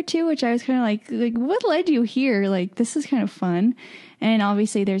together too, which I was kind of like, what led you here? Like, this is kind of fun. And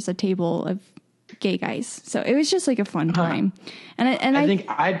obviously there's a table of gay guys. So it was just like a fun time. And I think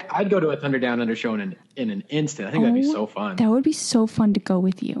I'd go to a Thunder Down Under show in an instant. I think that'd be so fun. That would be so fun to go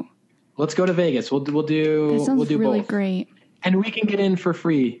with you. Let's go to Vegas. We'll do that sounds we'll do really both. Great. And we can get in for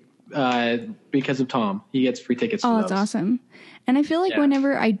free because of Tom. He gets free tickets. Oh, that's awesome. And I feel like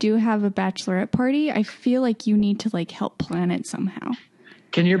whenever I do have a bachelorette party, I feel like you need to like help plan it somehow.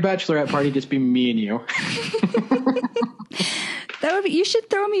 Can your bachelorette party just be me and you? That would be. You should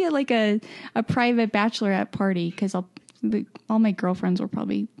throw me like a private bachelorette party because all my girlfriends will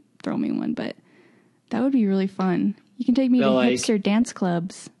probably throw me one, but that would be really fun. You can take me to hipster dance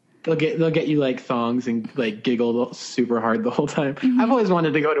clubs. They'll get you like thongs and like giggle super hard the whole time. Mm-hmm. I've always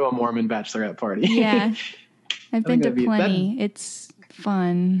wanted to go to a Mormon bachelorette party. Yeah, I've been to plenty. It's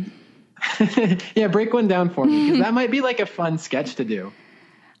fun. Yeah, break one down for me because that might be like a fun sketch to do.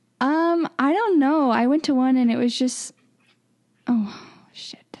 I don't know. I went to one and it was just, oh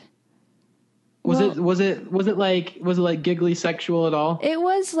shit. Was Was it like giggly sexual at all? It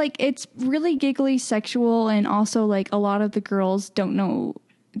was like, it's really giggly sexual, and also like a lot of the girls don't know,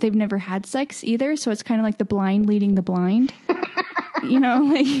 they've never had sex either, so it's kind of like the blind leading the blind.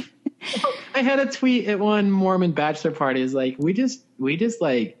 Like I had a tweet at one Mormon bachelor party. Is like we just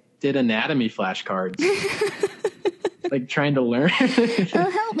like did anatomy flashcards, like trying to learn. Oh,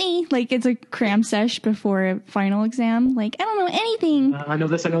 help me! Like it's a cram sesh before a final exam. Like I don't know anything. I know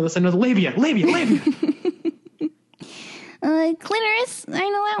this. I know the labia. Clitoris. I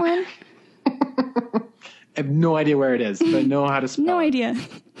know that one. I have no idea where it is, but I know how to spell. No idea.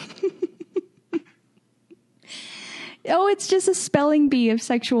 Oh, it's just a spelling bee of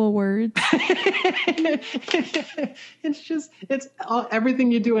sexual words. It's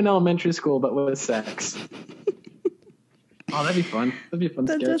everything you do in elementary school, but with sex. Oh, that'd be fun. That'd be a fun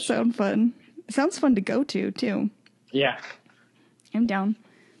sketch. That does sound fun. It sounds fun to go to, too. Yeah. I'm down.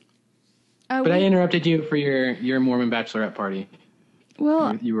 But I interrupted you for your Mormon bachelorette party.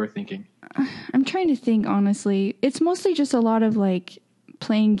 Well, you were thinking. I'm trying to think, honestly. It's mostly just a lot of, like,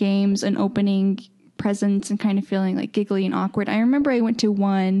 playing games and opening presents and kind of feeling, like, giggly and awkward. I remember I went to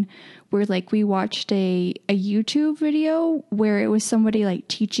one where, like, we watched a YouTube video where it was somebody, like,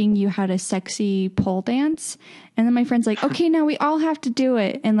 teaching you how to sexy pole dance. And then my friend's like, okay, now we all have to do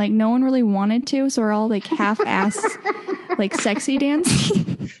it. And, like, no one really wanted to, so we're all, like, half-ass, like, sexy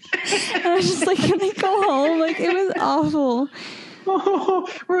dancing. And I was just like, can I go home? Like, it was awful. Oh,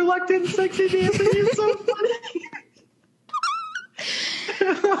 reluctant sexy dancing is so funny.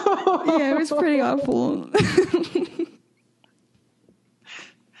 Yeah, it was pretty awful.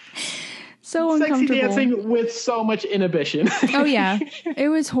 So uncomfortable. Sexy dancing with so much inhibition. Oh yeah, it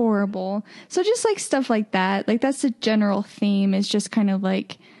was horrible. So just like stuff like that, like that's the general theme, is just kind of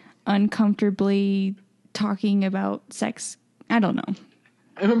like uncomfortably talking about sex. I don't know.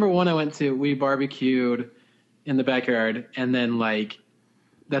 I remember one I went to, we barbecued in the backyard, and then like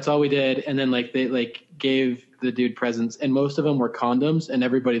that's all we did, and then like they like gave the dude presents, and most of them were condoms, and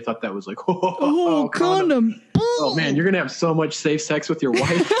everybody thought that was like, condom. Oh man, you're gonna have so much safe sex with your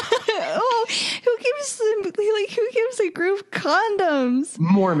wife. Oh, who gives a group condoms?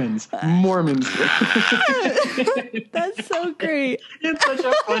 Mormons. That's so great. It's such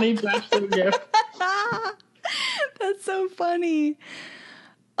a funny bachelor gift. That's so funny.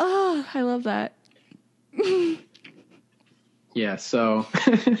 Oh, I love that. Yeah, so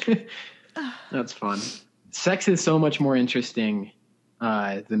that's fun. Sex is so much more interesting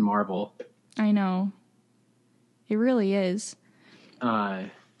than Marvel. I know. It really is.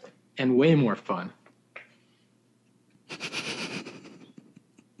 And way more fun.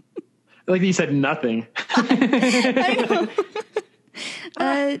 Like you said nothing. I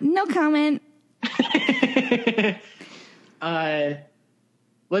know. No comment.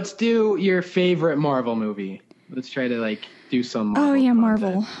 Let's do your favorite Marvel movie. Let's try to like do some Marvel. Oh yeah, content.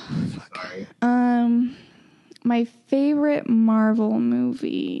 Marvel. Sorry. My favorite Marvel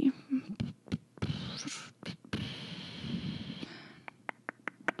movie.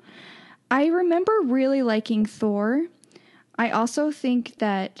 I remember really liking Thor. I also think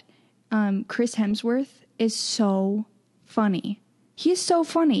that Chris Hemsworth is so funny. He is so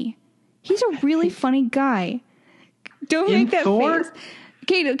funny. He's a really funny guy. Don't In make that Thor? face.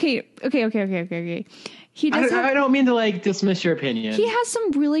 Okay. He does. I don't mean to like dismiss your opinion. He has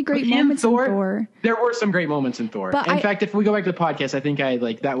some really great But moments in Thor. There were some great moments in Thor. But In fact, if we go back to the podcast, I think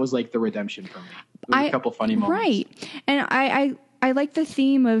that was like the redemption for me. There were a couple funny moments. Right. And I like the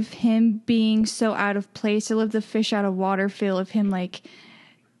theme of him being so out of place. I love the fish out of water feel of him, like,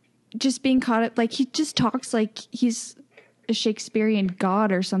 just being caught up. Like, he just talks like he's a Shakespearean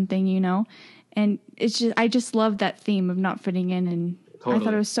god or something, you know? And it's just, I just love that theme of not fitting in, and Totally. I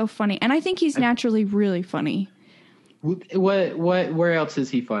thought it was so funny. And I think he's naturally really funny. Where else is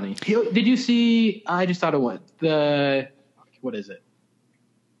he funny? Did you see, I just thought of what is it?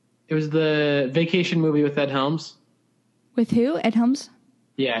 It was the Vacation movie with Ed Helms. With who? Ed Helms?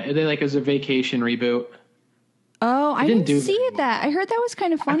 Yeah, it was a Vacation reboot. Oh, I didn't see very well. that. I heard that was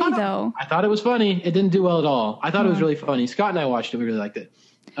kind of funny, though. I thought it was funny. It didn't do well at all. I thought it was really funny. Scott and I watched it. We really liked it.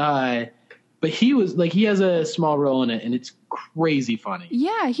 But he has a small role in it, and it's crazy funny.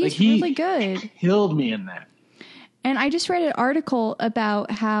 Yeah, he's really good. Killed me in that. And I just read an article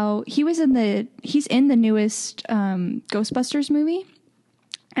about how he's in the newest Ghostbusters movie,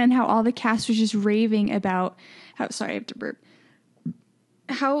 and how all the cast was just raving about how, sorry, I have to burp,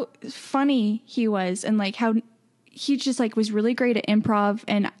 how funny he was, and like how he just like was really great at improv.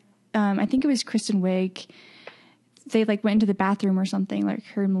 And I think it was Kristen Wiig. They like went into the bathroom or something, like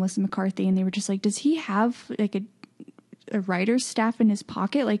her and Melissa McCarthy, and they were just like, does he have like a writer's staff in his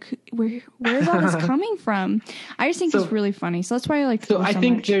pocket? Like, where's all this coming from? I just think he's really funny. So that's why I like Thor so I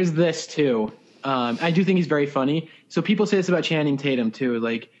think much. There's this too. I do think he's very funny. So people say this about Channing Tatum too.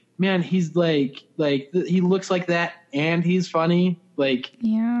 Like, man, he's like he looks like that and he's funny. Like,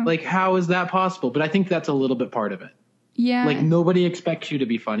 yeah. Like, how is that possible? But I think that's a little bit part of it. Yeah. Like, nobody expects you to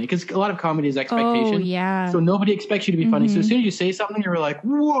be funny because a lot of comedy is expectation. Oh, yeah. So nobody expects you to be funny. So as soon as you say something, you're like,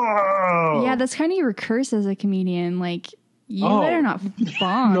 whoa. Yeah, that's kind of your curse as a comedian. Like, you better not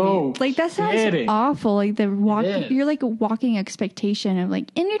bomb. No. Like, that sounds awful. Like, you're like a walking expectation of like,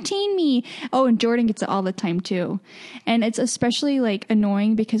 entertain me. Oh, and Jordan gets it all the time too. And it's especially like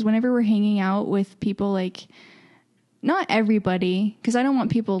annoying because whenever we're hanging out with people, like, not everybody, because I don't want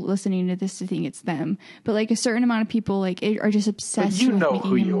people listening to this to think it's them, but like a certain amount of people like are just obsessed with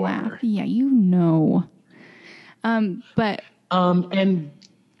making him laugh. Yeah, you know.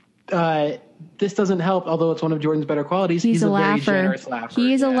 This doesn't help, although it's one of Jordan's better qualities. He's a laugher. Very generous laugher.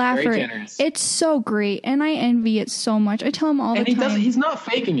 He is a laugher. It's so great, and I envy it so much. I tell him all the time. He's not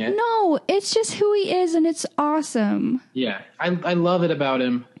faking it. No, it's just who he is, and it's awesome. Yeah, I love it about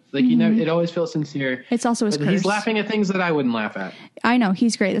him. Like, it always feels sincere. It's also his curse. He's laughing at things that I wouldn't laugh at. I know,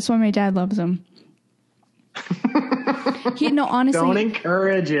 he's great. That's why my dad loves him. Honestly. Don't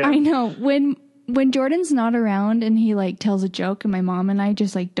encourage him. I know. When Jordan's not around and he like tells a joke and my mom and I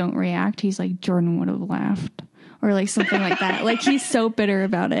just like don't react, he's like, Jordan would have laughed. Or like something like that. Like, he's so bitter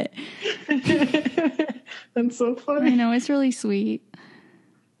about it. That's so funny. I know, it's really sweet.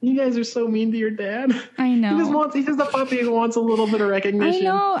 You guys are so mean to your dad. I know. He's just a puppy who wants a little bit of recognition.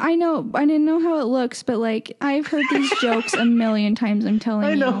 I know. I didn't know how it looks, but like, I've heard these jokes a million times, I'm telling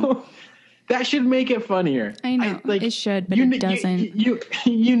you. I know. That should make it funnier. I know. It should, but it doesn't.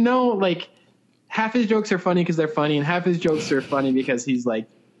 You know, like, half his jokes are funny because they're funny, and half his jokes are funny because he's like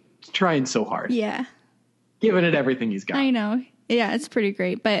trying so hard. Yeah. Giving it everything he's got. I know. Yeah, it's pretty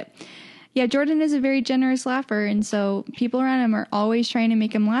great. But yeah, Jordan is a very generous laugher, and so people around him are always trying to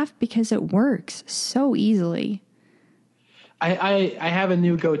make him laugh because it works so easily. I have a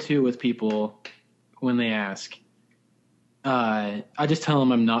new go-to with people when they ask. I just tell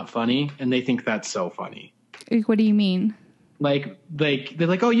them I'm not funny, and they think that's so funny. What do you mean? Like they're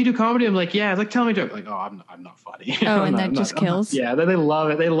like, oh, you do comedy? I'm like, yeah. It's like, tell me a joke. Like, oh, I'm not funny. Oh, and that just kills. Yeah, they love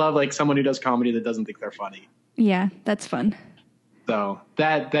it. They love like someone who does comedy that doesn't think they're funny. Yeah, that's fun. So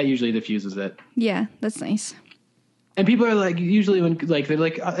that usually diffuses it. Yeah, that's nice. And people are like, usually when like they're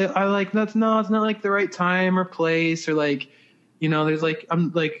like, I like it's not like the right time or place, or like, you know, there's like,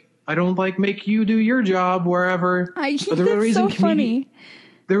 I'm like, I don't like make you do your job wherever. But the real reason so funny.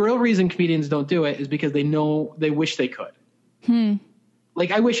 The real reason comedians don't do it is because they wish they could.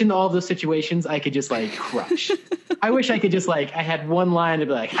 Like, I wish in all of those situations I could just like crush. I wish I could just like, I had one line to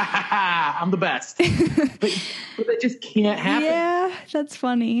be like, ha ha ha, I'm the best. but that just can't happen. Yeah, that's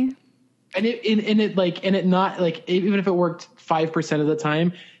funny. And it not like, even if it worked 5% of the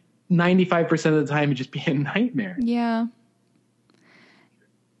time, 95% of the time it'd just be a nightmare. Yeah.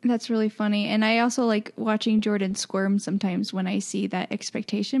 That's really funny. And I also like watching Jordan squirm sometimes when I see that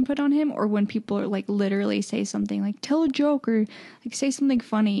expectation put on him, or when people are like literally say something like tell a joke or like say something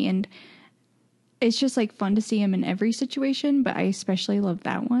funny. And it's just like fun to see him in every situation. But I especially love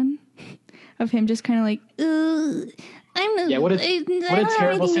that one of him just kind of like, what a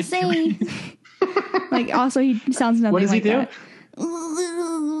terrible situation. Like, also he sounds nothing what does like he do? that.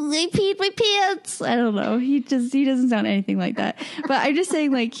 I peed my pants. I don't know. He doesn't sound anything like that. But I'm just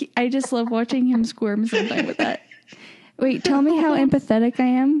saying, like, I just love watching him squirm sometimes with that. Wait, tell me how empathetic I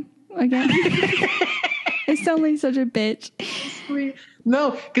am again. I sound like such a bitch.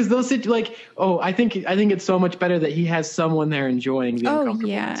 No, because those like, I think it's so much better that he has someone there enjoying the uncomfortableness.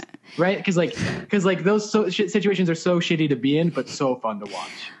 Yeah. Right? Because those situations are so shitty to be in, but so fun to watch.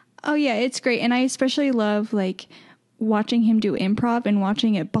 Oh yeah, it's great, and I especially love like watching him do improv and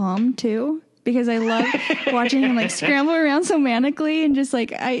watching it bomb too, because I love watching him like scramble around so manically, and just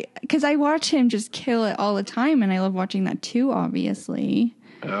like because I watch him just kill it all the time, and I love watching that too, obviously.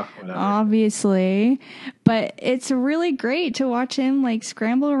 Obviously, but it's really great to watch him like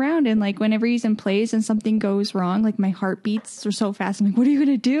scramble around, and like whenever he's in plays and something goes wrong, like my heart beats are so fast. I'm like, what are you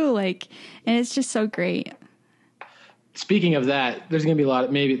gonna do? Like, and it's just so great. Speaking of that, there's gonna be a lot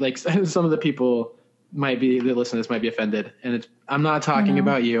of, maybe like some of the people that listen to this might be offended, and I'm not talking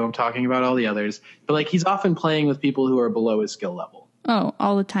about you. I'm talking about all the others. But like, he's often playing with people who are below his skill level. Oh,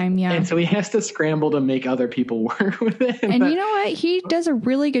 all the time, yeah. And so he has to scramble to make other people work with it. And you know what? He does a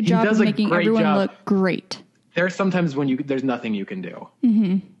really good job of making everyone look great. There are sometimes when there's nothing you can do.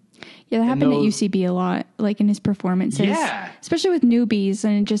 Mm-hmm. Yeah, that happened at UCB a lot, like in his performances. Yeah. Especially with newbies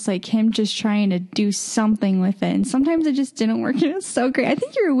and just like him just trying to do something with it. And sometimes it just didn't work. And it was so great. I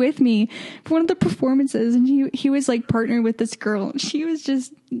think you were with me for one of the performances and he was like partnered with this girl. She was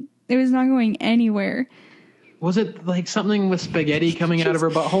just, it was not going anywhere. Was it like something with spaghetti coming out of her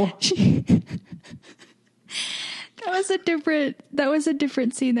butthole? That was a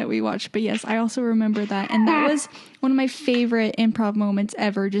different scene that we watched, but yes, I also remember that. And that was one of my favorite improv moments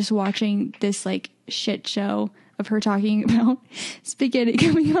ever, just watching this like shit show of her talking about spaghetti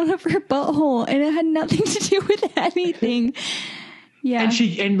coming out of her butthole, and it had nothing to do with anything. Yeah.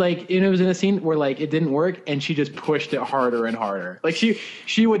 And it was in a scene where like it didn't work and she just pushed it harder and harder. Like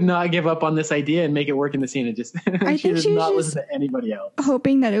she would not give up on this idea and make it work in the scene. It just, she does not listen to anybody else.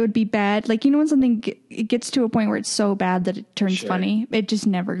 Hoping that it would be bad. Like, when something it gets to a point where it's so bad that it turns funny, it just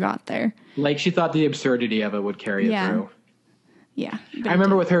never got there. Like she thought the absurdity of it would carry it through. Yeah. I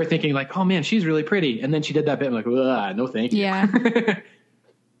remember with her thinking like, oh man, she's really pretty. And then she did that bit. I'm like, no, thank you. Yeah.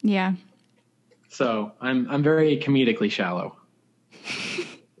 Yeah. So I'm very comedically shallow.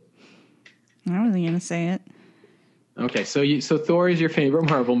 I wasn't gonna say it. Okay, so Thor is your favorite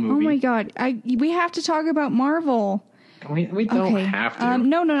Marvel movie. Oh my god, we have to talk about Marvel. We don't have to.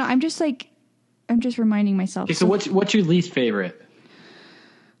 No. I'm just reminding myself. Okay, so what's your least favorite?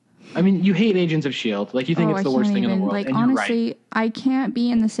 I mean, you hate Agents of S.H.I.E.L.D. Like, you think it's the worst thing in the world. Like, and honestly, you're right. I can't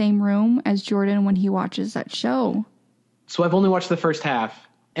be in the same room as Jordan when he watches that show. So I've only watched the first half,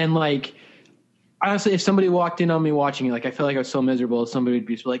 and like, honestly, if somebody walked in on me watching it, like, I feel like I was so miserable. Somebody would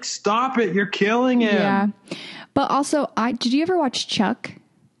be like, "Stop it! You're killing him." Yeah, but also, did you ever watch Chuck?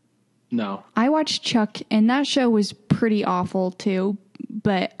 No, I watched Chuck, and that show was pretty awful too.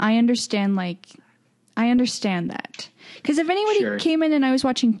 But I understand that. Because if anybody came in and I was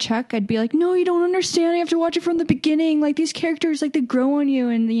watching Chuck, I'd be like, no, you don't understand. I have to watch it from the beginning. Like, these characters, like, they grow on you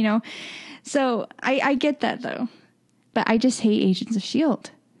and, So I get that, though. But I just hate Agents of S.H.I.E.L.D.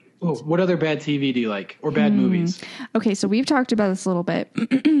 Oh, what other bad TV do you like? Or bad movies? Okay, so we've talked about this a little bit.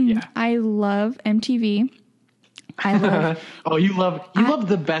 Yeah. I love MTV. I love... you love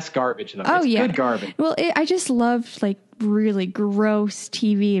the best garbage, though. It's good garbage. Well, I just love, like, really gross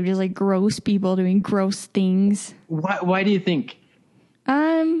TV of just, like, gross people doing gross things. Why do you think?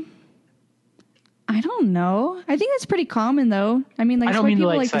 I don't know. I think that's pretty common, though. I mean, like, I don't mean to,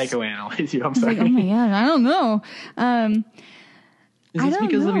 like, like psychoanalyze you. I'm sorry. Like, oh my god, I don't know. Is this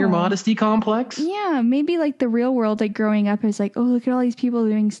because of your modesty complex? Yeah, maybe like the real world, like growing up is like, oh, look at all these people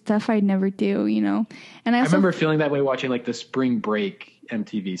doing stuff I'd never do, And I remember feeling that way watching like the Spring Break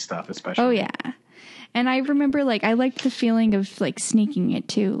MTV stuff, especially. Oh yeah. And I remember like I liked the feeling of like sneaking it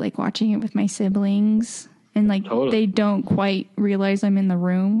too, like watching it with my siblings. And like They don't quite realize I'm in the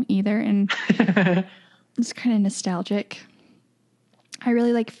room either. And it's kind of nostalgic. I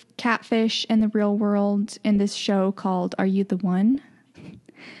really like Catfish and the Real World in this show called Are You the One?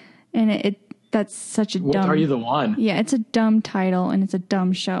 And that's such a dumb... Are You the One? Yeah, it's a dumb title and it's a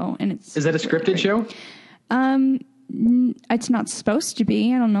dumb show. And Is that a scripted show? It's not supposed to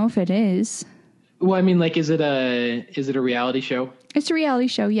be. I don't know if it is. Well, I mean, like, is it a reality show? It's a reality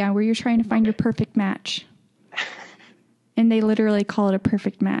show, yeah, where you're trying to find your perfect match. And they literally call it a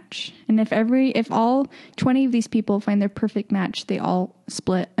perfect match. And if all 20 of these people find their perfect match, they all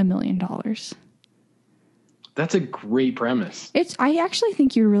split $1 million. That's a great premise. I actually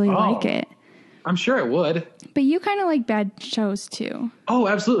think you really like it. I'm sure it would. But you kind of like bad shows too. Oh,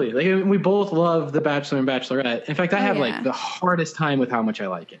 absolutely. Like, we both love The Bachelor and Bachelorette. In fact, I have like the hardest time with how much I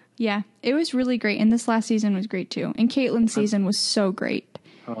like it. Yeah, it was really great. And this last season was great too. And Caitlin's season was so great.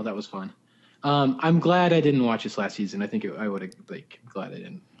 Oh, that was fun. I'm glad I didn't watch this last season. I think I would have glad I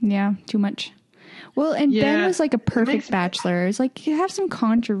didn't. Yeah, too much. Well, and Ben was like a perfect bachelor. It's like you have some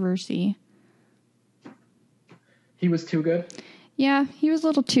controversy. He was too good? Yeah, he was a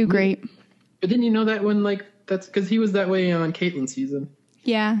little too great. But didn't you know that when that's because he was that way on Caitlin's season?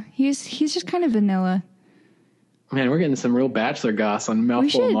 Yeah, he's just kind of vanilla. Man, we're getting some real bachelor goss on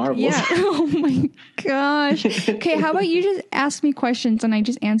Mouthful of Marbles. Yeah. Oh my gosh. Okay, how about you just ask me questions and I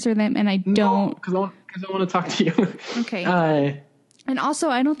just answer them and I don't. Because I want to talk to you. Okay. And also,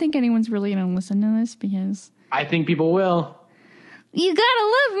 I don't think anyone's really going to listen to this because... I think people will. You gotta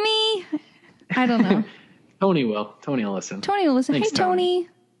love me. I don't know. Tony will. Tony will listen. Tony will listen. Thanks, hey, Tony.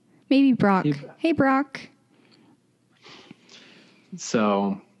 Maybe Brock. Hey, Brock.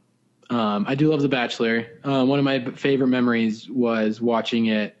 So... I do love The Bachelor. One of my favorite memories was watching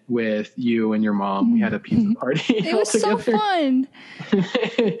it with you and your mom. We had a pizza party. It was so fun.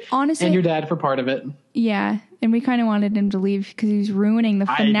 Honestly. And your dad for part of it. Yeah. And we kind of wanted him to leave because he was ruining the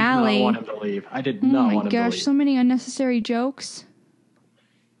finale. I did not want him to leave. I did not want him to leave. Oh my gosh, so many unnecessary jokes.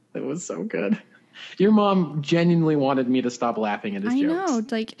 It was so good. Your mom genuinely wanted me to stop laughing at his jokes. I know,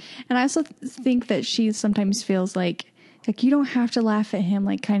 like, and I also think that she sometimes feels like you don't have to laugh at him,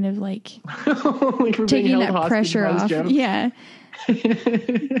 like, kind of like Like we're being taking held that hostage pressure by his off. jokes. Yeah.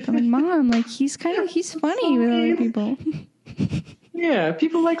 I'm like, Mom, like, he's funny with other people. Yeah,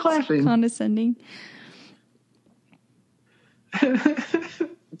 people like laughing. Condescending.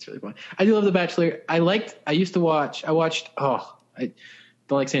 It's really fun. I do love The Bachelor. I watched, I don't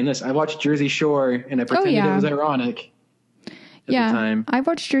like saying this. I watched Jersey Shore and I pretended it was ironic at the time. I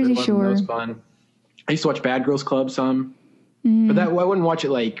watched Jersey Shore. That was fun. I used to watch Bad Girls Club some, but I wouldn't watch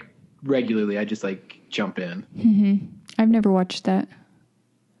it like regularly. I just like jump in. Mm-hmm. I've never watched that.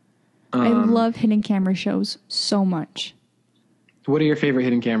 I love hidden camera shows so much. What are your favorite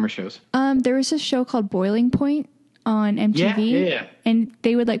hidden camera shows? There was this show called Boiling Point on MTV. Yeah. And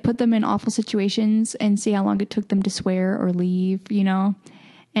they would like put them in awful situations and see how long it took them to swear or leave, you know?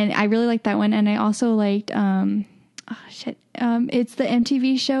 And I really liked that one. And I also liked, it's the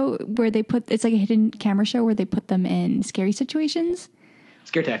MTV show where it's like a hidden camera show where they put them in scary situations.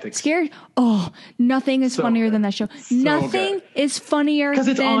 Scare Tactics. Nothing is funnier than that show. Nothing is funnier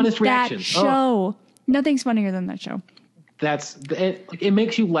than honest that reactions. show. Nothing's funnier than that show. It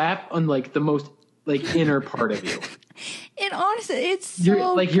makes you laugh on like the most like inner part of you. And honestly, it's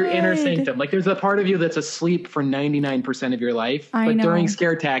so your inner good. sanctum. Like there's a part of you that's asleep for 99% of your life, but during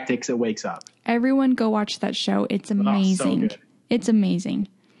Scare Tactics it wakes up. Everyone go watch that show. It's amazing. So good. It's amazing.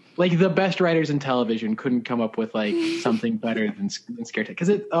 Like the best writers in television couldn't come up with like something better than Scare Tactics because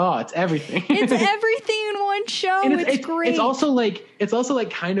it's everything. It's everything in one show. And it's great. It's also like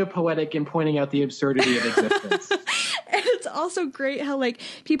kind of poetic in pointing out the absurdity of existence. And it's also great how like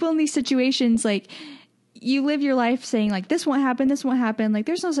people in these situations, like you live your life saying like this won't happen, like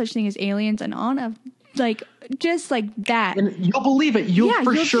there's no such thing as aliens, and just like that. And you'll believe it. You'll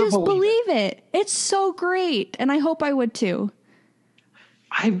just believe it. It's so great, and I hope I would too.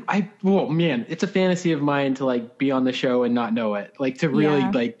 Oh man, it's a fantasy of mine to like be on the show and not know it, like to really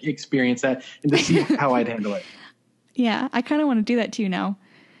like experience that and to see how I'd handle it. Yeah, I kind of want to do that too now.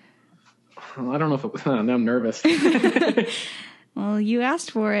 Well, I don't know if it, now I'm nervous. Well, you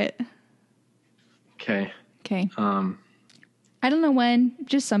asked for it. Okay. I don't know when,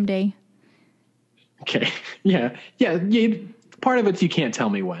 just someday. Okay. Yeah. Part of it's you can't tell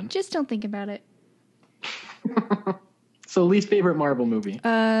me when. Just don't think about it. So, least favorite Marvel movie?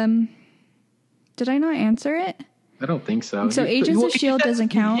 Did I not answer it? I don't think so. So Agents of S.H.I.E.L.D. doesn't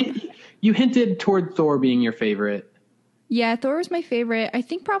count? You hinted toward Thor being your favorite. Yeah, Thor was my favorite. I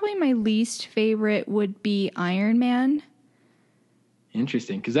think probably my least favorite would be Iron Man.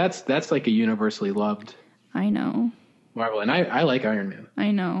 Interesting, because that's like a universally loved. I know. Marvel, and I like Iron Man.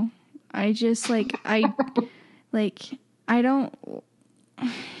 I know. I just I don't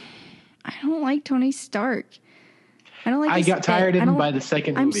like Tony Stark. I don't like. I got tired of him by the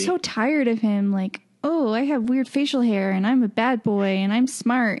second movie. I'm so tired of him. Like, oh, I have weird facial hair, and I'm a bad boy, and I'm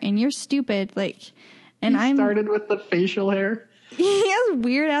smart, and you're stupid. Like, and I started with the facial hair. He has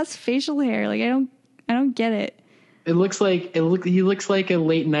weird ass facial hair. Like, I don't get it. He looks like a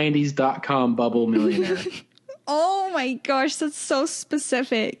late '90s .com bubble millionaire. Oh my gosh, that's so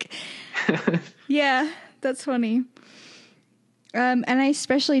specific. Yeah, that's funny. And I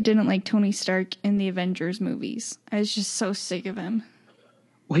especially didn't like Tony Stark in the Avengers movies. I was just so sick of him.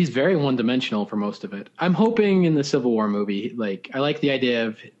 Well, he's very one-dimensional for most of it. I'm hoping in the Civil War movie, I like the idea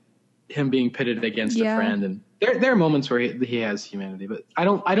of him being pitted against a friend, and there are moments where he has humanity, but I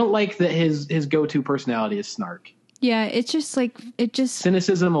don't like that his go-to personality is snark. Yeah, it's just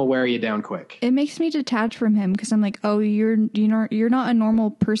cynicism will wear you down quick. It makes me detach from him because I'm like, oh, you're not a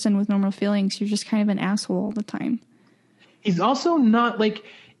normal person with normal feelings. You're just kind of an asshole all the time. He's also not like,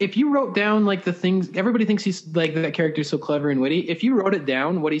 if you wrote down like the things, everybody thinks he's like that character's so clever and witty. If you wrote it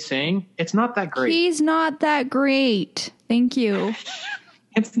down, what he's saying, it's not that great. He's not that great. Thank you.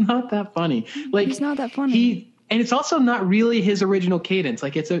 It's not that funny. Like, it's not that funny. And it's also not really his original cadence.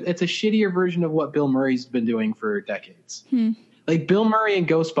 Like it's a shittier version of what Bill Murray's been doing for decades. Like Bill Murray in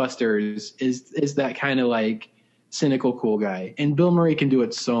Ghostbusters is that kind of like cynical cool guy, and Bill Murray can do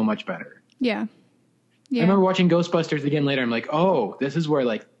it so much better. Yeah. I remember watching Ghostbusters again later. I'm like, oh, this is where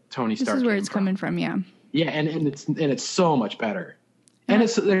like Tony Stark. This is where it's coming from. Yeah. Yeah, and it's so much better, and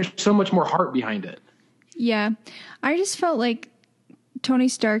there's so much more heart behind it. Yeah, I just felt like Tony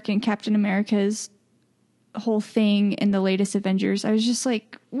Stark and Captain America's whole thing in the latest Avengers, I was just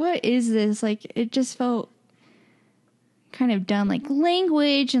like, what is this? Like, it just felt kind of dumb, like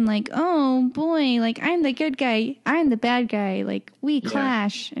language and like, oh boy, like I'm the good guy, I'm the bad guy, like we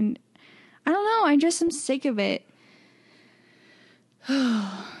clash. And I don't know, I just am sick of it.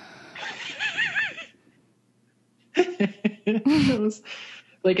 It was,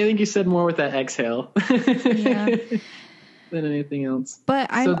 like, I think you said more with that exhale Yeah. than anything else. But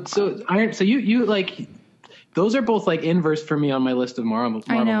So you like, those are both like inverse for me on my list of Marvel.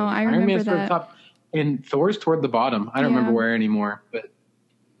 I know, movies. I Iron remember Man's toward the that. top, and Thor's toward the bottom. I don't Yeah. remember where anymore, but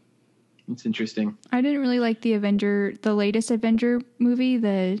it's interesting. I didn't really like the latest Avenger movie.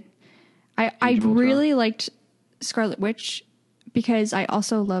 I Age of Ultron. really liked Scarlet Witch because I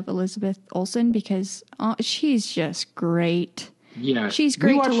also love Elizabeth Olsen because she's just great. Yeah, She's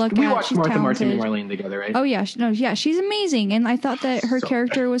great to look We at. watched She's Martha, Martin, and talented. Marlene together, right? Oh yeah, she's amazing, and I thought that her So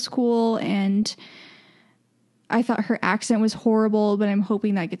character was cool, and I thought her accent was horrible, but I'm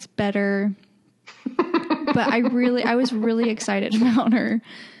hoping that gets better. But I was really excited about her.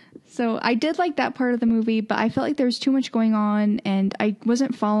 So I did like that part of the movie, but I felt like there was too much going on, and I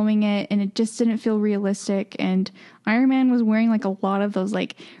wasn't following it, and it just didn't feel realistic. And Iron Man was wearing like a lot of those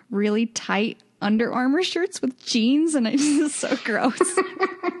like really tight Under Armour shirts with jeans, and it was so gross.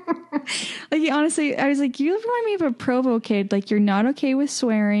 Like, honestly, I was like, you remind me of a Provo kid. Like, you're not okay with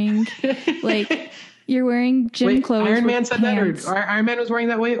swearing. Like, you're wearing gym clothes. Iron with Man said pants. that, or Iron Man was wearing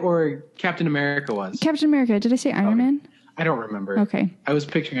that way, or Captain America was. Captain America. Did I say Iron Man? I don't remember. Okay. I was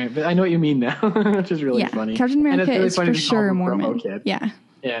picturing it, but I know what you mean now, which is really Yeah. funny. Captain And it's America really is funny for to call sure a him a promo Mormon. kid. Yeah.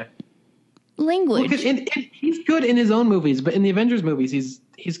 Yeah. Well, Language. 'cause he's good in his own movies, but in the Avengers movies,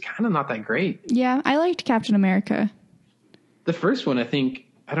 he's kind of not that great. Yeah, I liked Captain America. The first one, I think,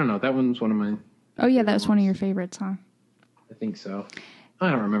 I don't know. That one's one of my. Oh yeah, that was one of your favorites, huh? I think so. I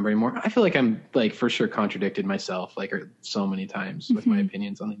don't remember anymore. I feel like I'm like for sure contradicted myself like so many times with my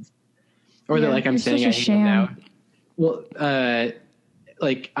opinions on these, or Yeah, that like I'm you're saying such I a hate them now. sham. Well,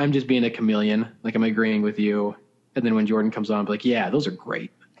 like I'm just being a chameleon. Like I'm agreeing with you, and then when Jordan comes on, I'm like, yeah, those are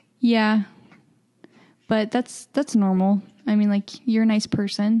great. Yeah. But that's normal. I mean, like, you're a nice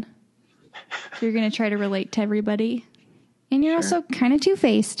person. You're going to try to relate to everybody. And you're Sure. also kind of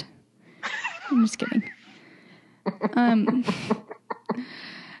two-faced. I'm just kidding.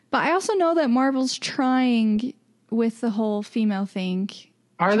 But I also know that Marvel's trying with the whole female thing.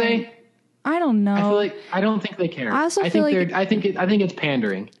 Are they? I don't know. I feel like I don't think they care. I also I feel think like- they're. I think it's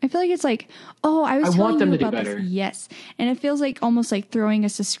pandering. I feel like it's like, oh, I was I telling want them you to do about better. this. Yes. And it feels like almost like throwing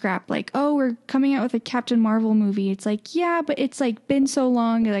us a scrap. Like, oh, we're coming out with a Captain Marvel movie. It's like, yeah, but it's like been so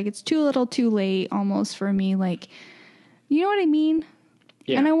long. Like, it's too little too late almost for me. Like, you know what I mean?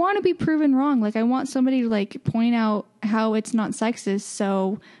 Yeah. And I want to be proven wrong. Like, I want somebody to like point out how it's not sexist.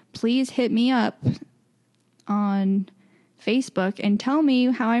 So please hit me up on Facebook and tell me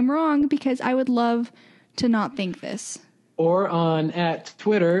how I'm wrong, because I would love to not think this. Or on at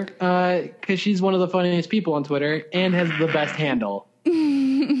Twitter, because she's one of the funniest people on Twitter and has the best handle,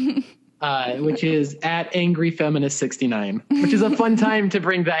 which is at angryfeminist69, which is a fun time to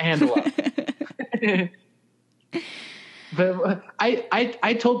bring that handle up. But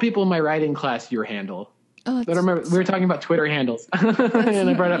I told people in my writing class your handle. Oh, But I remember we were talking about Twitter handles, and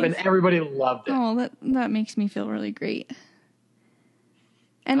I brought it up, and everybody loved it. Oh, that makes me feel really great.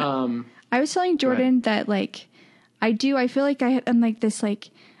 And Um, I was telling Jordan that, like, I feel like I'm like this, like,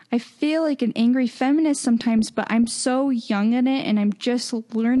 I feel like an angry feminist sometimes, but I'm so young in it, and I'm just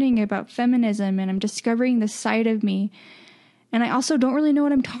learning about feminism, and I'm discovering this side of me. And I also don't really know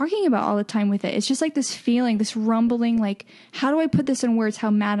what I'm talking about all the time with it. It's just like this feeling, this rumbling, like, how do I put this in words, how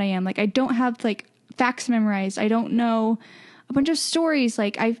mad I am? Like, I don't have, like, facts memorized. I don't know a bunch of stories.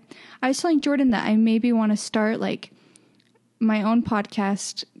 Like, I was telling Jordan that I maybe want to start, like, my own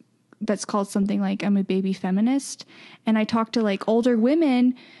podcast that's called something like I'm a Baby Feminist, and I talk to like older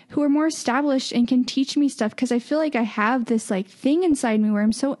women who are more established and can teach me stuff, because I feel like I have this like thing inside me where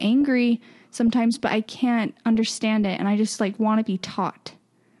I'm so angry sometimes, but I can't understand it, and I just like want to be taught.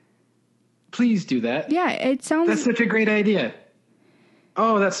 please do that. Yeah, it sounds. That's such a great idea.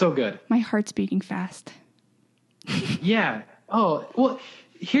 Oh, that's so good. My heart's beating fast. Yeah. Oh, well,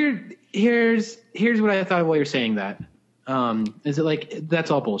 here's what I thought while you're saying that. Is it like that's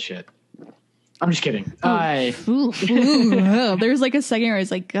all bullshit? I'm just kidding. There's like a second where I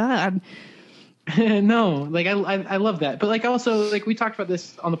was like, God. No, like I love that, but like also like we talked about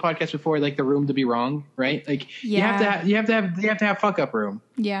this on the podcast before, like the room to be wrong, right? Like you have to have fuck up room,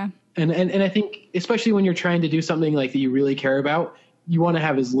 Yeah. and I think especially when you're trying to do something like that you really care about, you want to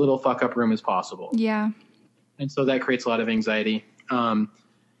have as little fuck up room as possible. Yeah. And so that creates a lot of anxiety.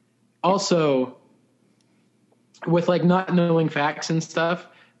 Also, with like not knowing facts and stuff,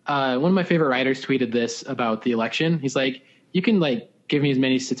 one of my favorite writers tweeted this about the election. He's like, you can like give me as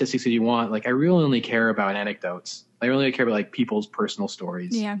many statistics as you want. Like, I really only care about anecdotes. I really care about like people's personal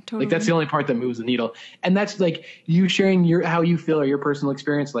stories. Yeah, totally. Like that's the only part that moves the needle. And that's like you sharing how you feel or your personal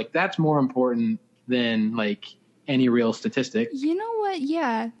experience. Like that's more important than like any real statistic. You know what?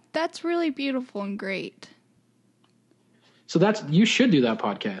 Yeah, that's really beautiful and great. So you should do that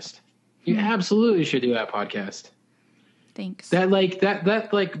podcast. You absolutely should do that podcast. Thanks.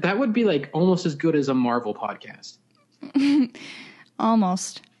 That would be like almost as good as a Marvel podcast.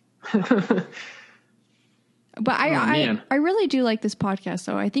 Almost. But I really do like this podcast,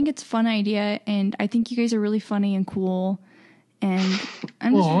 though. I think it's a fun idea, and I think you guys are really funny and cool. And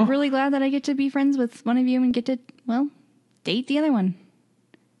I'm just really glad that I get to be friends with one of you and get to, well, date the other one.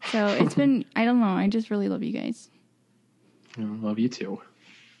 So it's been, I don't know, I just really love you guys. I love you too.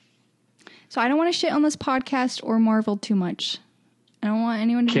 So I don't want to shit on this podcast or Marvel too much. I don't want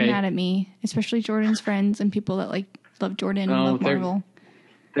anyone to be mad at me, especially Jordan's friends and people that like love Jordan and love Marvel.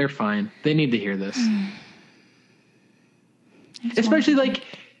 They're fine. They need to hear this. Especially because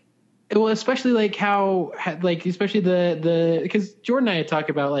Jordan and I talk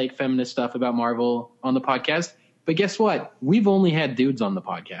about like feminist stuff about Marvel on the podcast, but guess what? We've only had dudes on the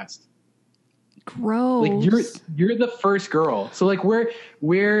podcast. Gross. Like you're the first girl. So like we're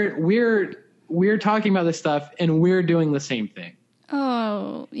talking about this stuff and we're doing the same thing.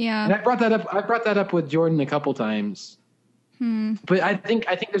 Oh, yeah. And I brought that up with Jordan a couple times. But I think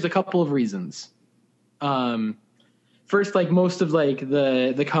there's a couple of reasons. First, like most of like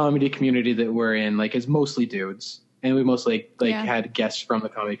the comedy community that we're in, like is mostly dudes, and we mostly had guests from the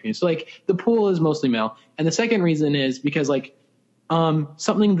comedy community. So like the pool is mostly male. And the second reason is because like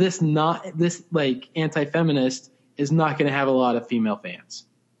something this like anti-feminist is not going to have a lot of female fans.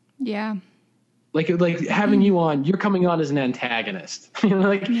 Yeah. Like having you on, you're coming on as an antagonist.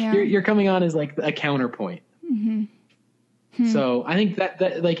 You're coming on as like a counterpoint. So I think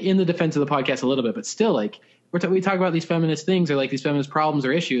that like in the defense of the podcast a little bit, but still like we talk about these feminist things or like these feminist problems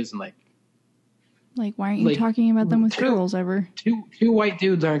or issues, and like why aren't you talking about them with girls ever? Two white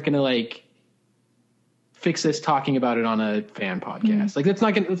dudes aren't going to like fix this talking about it on a fan podcast. Like it's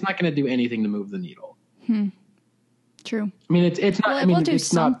not gonna do anything to move the needle. True. I mean, it's not. Well, I mean, we'll do it's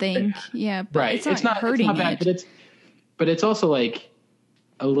something. Not, yeah, but right. it's not hurting bad, it. But it's also like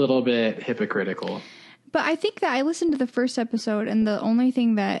a little bit hypocritical. But I think that I listened to the first episode, and the only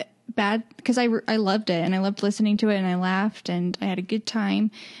thing that bad, because I loved it and I loved listening to it and I laughed and I had a good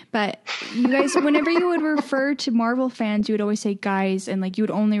time. But you guys, whenever you would refer to Marvel fans, you would always say guys, and like you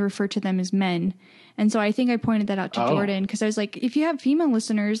would only refer to them as men. And so I think I pointed that out to Jordan, because I was like, if you have female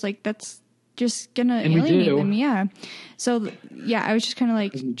listeners, like that's just gonna alienate them. Yeah. So yeah, I was just kind of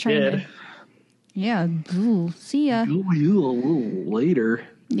like trying to. Yeah. Ooh, see ya. Later.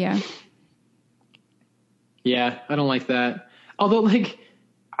 Yeah. Yeah, I don't like that. Although, like,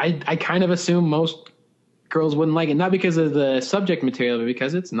 I kind of assume most girls wouldn't like it, not because of the subject material, but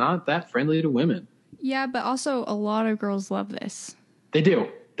because it's not that friendly to women. Yeah, but also a lot of girls love this. They do.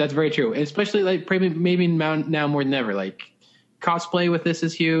 That's very true. Especially, like, maybe now more than ever. Like, cosplay with this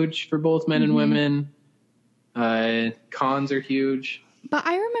is huge for both men and women. Cons are huge. But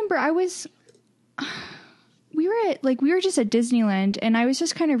I remember we were just at Disneyland, and I was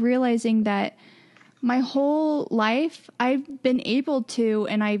just kind of realizing that my whole life, I've been able to,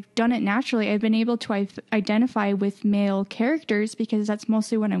 and I've done it naturally, I've been able to identify with male characters because that's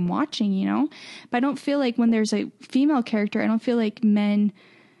mostly what I'm watching, you know? But I don't feel like when there's a female character, I don't feel like men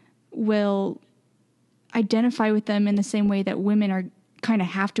will identify with them in the same way that women are kind of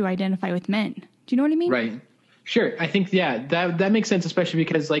have to identify with men. Do you know what I mean? Right. Sure. I think, yeah, that makes sense, especially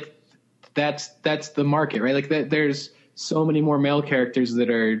because, like, that's the market, right? Like, there's so many more male characters that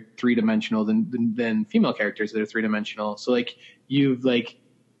are three-dimensional than female characters that are three-dimensional. So like you've like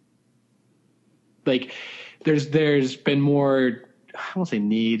there's been more, I won't say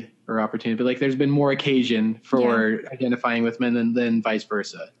need or opportunity, but like there's been more occasion for identifying with men than vice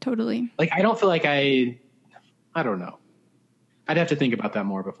versa. Totally. Like I don't feel like I don't know. I'd have to think about that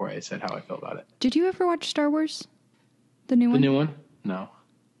more before I said how I feel about it. Did you ever watch Star Wars? The new one? The new one? No.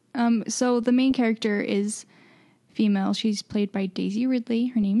 So the main character is female. She's played by Daisy Ridley.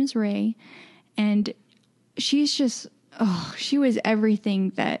 Her name is Rey. And she's just, she was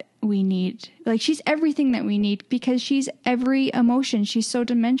everything that we need. Like, she's everything that we need because she's every emotion. She's so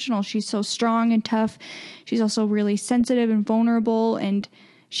dimensional. She's so strong and tough. She's also really sensitive and vulnerable. And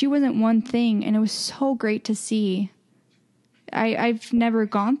she wasn't one thing. And it was so great to see. I've never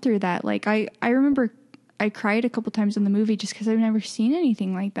gone through that. Like, I remember I cried a couple times in the movie just because I've never seen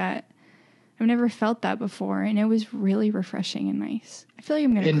anything like that. I've never felt that before, and it was really refreshing and nice. I feel like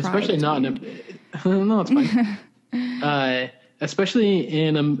I'm going to cry. Especially not in a... No, it's fine. Especially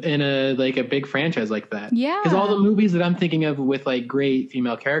in a like a big franchise like that. Yeah. Because all the movies that I'm thinking of with like great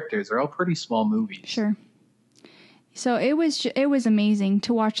female characters are all pretty small movies. Sure. So it was amazing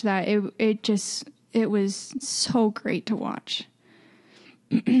to watch that. it was so great to watch.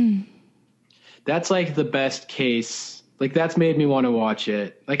 That's like the best case. Like, that's made me want to watch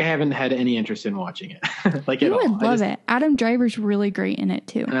it. Like, I haven't had any interest in watching it. Like, You at all. would love it. Adam Driver's really great in it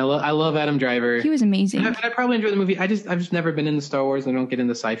too. And I love Adam Driver. He was amazing. And I probably enjoy the movie. I've just never been into Star Wars. I don't get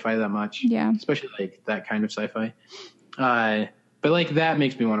into sci-fi that much. Yeah. Especially like that kind of sci-fi. But like that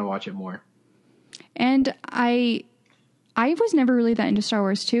makes me want to watch it more. And I was never really that into Star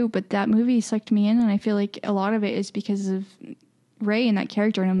Wars too, but that movie sucked me in, and I feel like a lot of it is because of Rey and that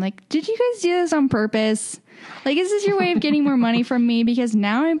character. And I'm like, did you guys do this on purpose? Like, is this your way of getting more money from me? Because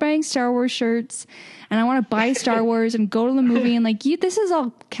now I'm buying Star Wars shirts and I want to buy Star Wars and go to the movie, and like, this is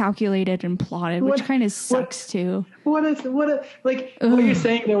all calculated and plotted, which kind of sucks too. What you're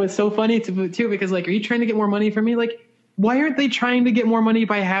saying though is so funny too, because like, are you trying to get more money from me? Like, why aren't they trying to get more money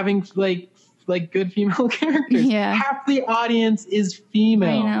by having like good female characters? Yeah. Half the audience is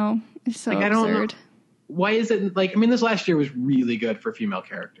female. I know. It's so like, absurd. I don't know. Why is it like, I mean, this last year was really good for female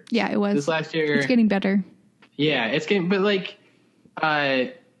characters. Yeah, it was. This last year. It's getting better. Yeah, it's getting, but like,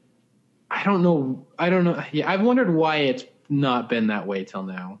 I don't know. Yeah, I've wondered why it's not been that way till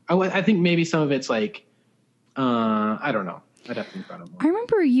now. I think maybe some of it's like, I don't know. I'd have to think about it more. I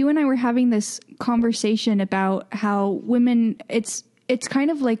remember you and I were having this conversation about how women, it's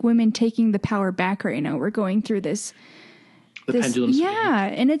kind of like women taking the power back right now. We're going through this Pendulum swing. Yeah,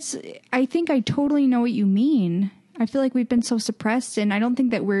 and I think I totally know what you mean. I feel like we've been so suppressed, and I don't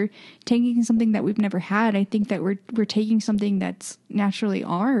think that we're taking something that we've never had. I think that we're taking something that's naturally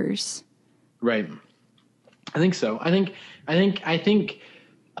ours. Right. I think so. I think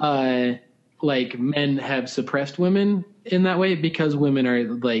like men have suppressed women in that way because women are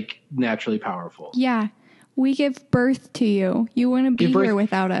like naturally powerful. Yeah. We give birth to you. You wouldn't be here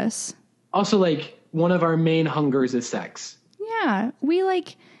without us. Also, like, one of our main hungers is sex. Yeah. We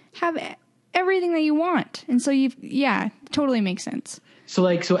like have everything that you want. And so totally makes sense. So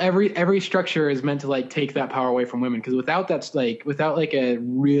every structure is meant to like take that power away from women, because without a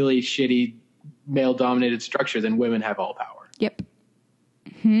really shitty male dominated structure, then women have all power. Yep.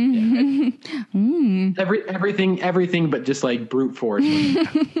 Yeah. Everything but just like brute force.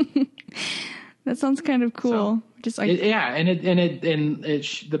 That sounds kind of cool. So, just like the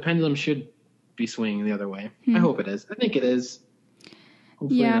pendulum should be swinging the other way. I hope it is. I think it is.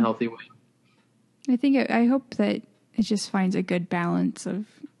 Hopefully in a healthy way. I hope that it just finds a good balance of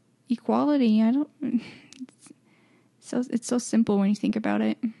equality. It's so simple when you think about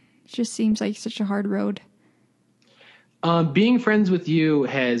it. It just seems like such a hard road. Being friends with you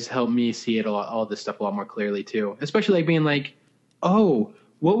has helped me see it all this stuff a lot more clearly too. Especially like being like, oh,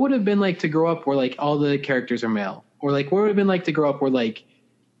 what would it have been like to grow up where like all the characters are male? Or like, what would it have been like to grow up where like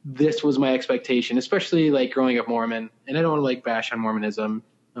this was my expectation, especially like growing up Mormon. And I don't want to like bash on Mormonism.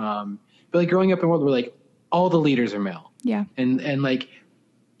 But like growing up in a world where like all the leaders are male. Yeah. And like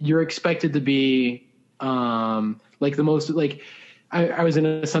you're expected to be like the most like I was in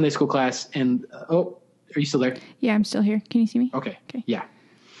a Sunday school class and are you still there? Yeah, I'm still here. Can you see me? Okay. Yeah.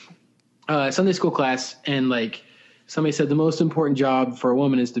 Sunday school class, and like somebody said the most important job for a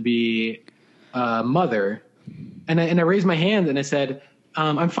woman is to be a mother. And I raised my hand and I said,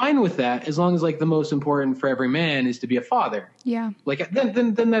 I'm fine with that as long as like the most important for every man is to be a father. Yeah. Like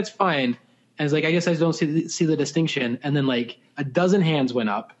then that's fine. And it's like, I guess I don't see the distinction. And then like a dozen hands went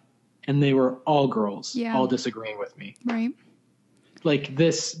up and they were all girls, all disagreeing with me. Right. Like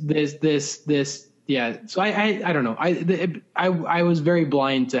this. Yeah. So I don't know. I was very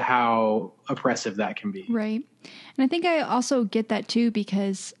blind to how oppressive that can be. Right. And I think I also get that too,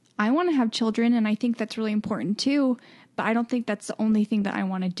 because I want to have children and I think that's really important too, but I don't think that's the only thing that I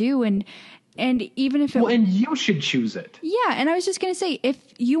want to do. And even if and you should choose it. Yeah. And I was just going to say, if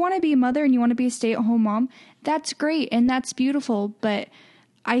you want to be a mother and you want to be a stay-at-home mom, that's great. And that's beautiful. But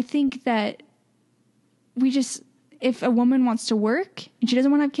I think that if a woman wants to work and she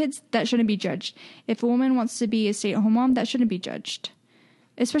doesn't want to have kids, that shouldn't be judged. If a woman wants to be a stay-at-home mom, that shouldn't be judged,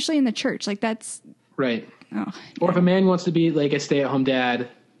 especially in the church. Like that's right. Oh, or if a man wants to be like a stay-at-home dad.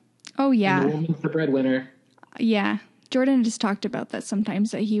 Oh yeah. And the woman's the breadwinner. Yeah. Jordan just talked about that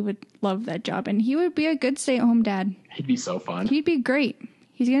sometimes, that he would love that job and he would be a good stay-at-home dad. He'd be so fun. He'd be great.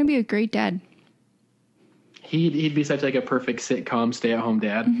 He's going to be a great dad. He'd be such like a perfect sitcom stay-at-home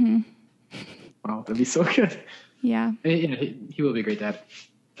dad. Mm-hmm. Wow, that'd be so good. Yeah. Yeah, he will be a great dad.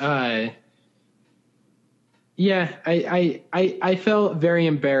 Yeah, I felt very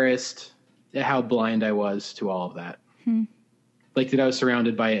embarrassed at how blind I was to all of that. Like that I was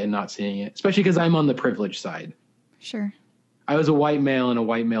surrounded by it and not seeing it, especially because I'm on the privileged side. Sure. I was a white male in a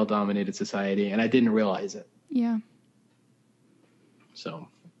white male dominated society and I didn't realize it. Yeah. So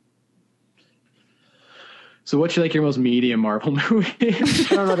So what's like your most medium Marvel movie? I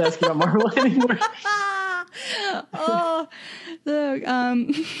don't know to ask you about Marvel anymore. Oh, look,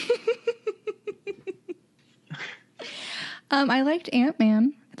 I liked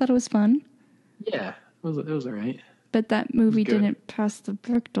Ant-Man. I thought it was fun. Yeah, it was all right. But that movie good. didn't pass the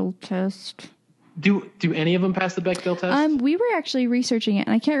Bechdel test. Do any of them pass the Bechdel test? We were actually researching it,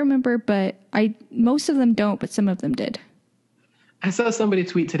 and I can't remember, but most of them don't, but some of them did. I saw somebody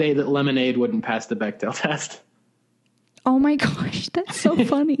tweet today that Lemonade wouldn't pass the Bechdel test. Oh my gosh, that's so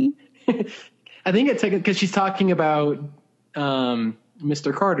funny. I think it's because she's talking about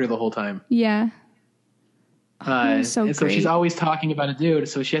Mr. Carter the whole time. Yeah. So so so great. she's always talking about a dude,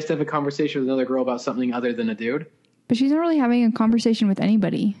 so she has to have a conversation with another girl about something other than a dude. But she's not really having a conversation with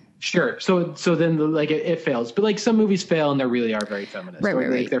anybody. Sure. So then it fails. But like some movies fail and they really are very feminist. Right, Or, right,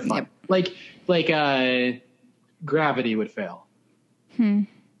 like, right. they're fun. Yep. Like Gravity would fail. Even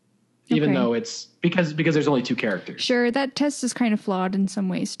Okay. though it's because there's only two characters. Sure, that test is kind of flawed in some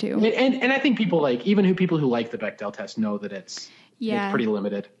ways too. And I think people people who like the Bechdel test know that it's pretty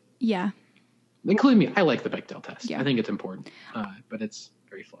limited. Yeah. Including me. I like the Bechdel test. Yeah. I think it's important. But it's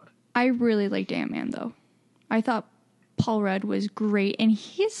very flawed. I really liked Ant-Man though. I thought Paul Rudd was great, and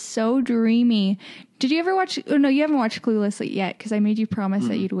he's so dreamy. Did you ever watch? Oh no, you haven't watched Clueless yet because I made you promise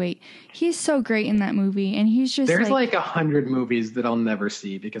that you'd wait. He's so great in that movie, and he's just There's like 100 movies that I'll never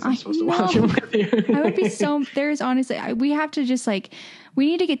see because I'm supposed to watch know. them with you. I would be so. There's honestly, we have to just we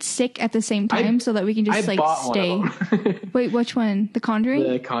need to get sick at the same time so that we can just I bought stay. one of them. Wait, which one? The Conjuring.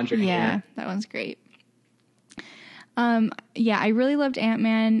 The Conjuring. Yeah, that one's great. Yeah, I really loved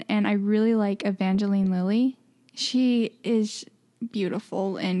Ant-Man, and I really like Evangeline Lilly. She is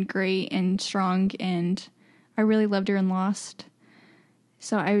beautiful and great and strong, and I really loved her in Lost.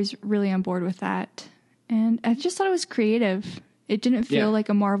 So I was really on board with that. And I just thought it was creative. It didn't feel like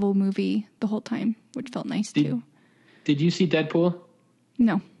a Marvel movie the whole time, which felt nice too. Did you see Deadpool?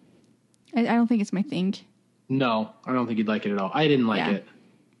 No. I don't think it's my thing. No, I don't think you'd like it at all. I didn't like it.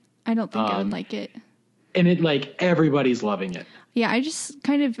 I don't think I would like it. And everybody's loving it. Yeah, I just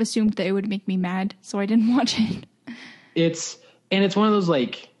kind of assumed that it would make me mad, so I didn't watch it. It's one of those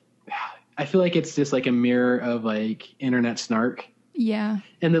I feel like it's just like a mirror of internet snark. Yeah.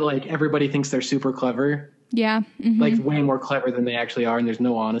 And that everybody thinks they're super clever. Yeah. Mm-hmm. Way more clever than they actually are, and there's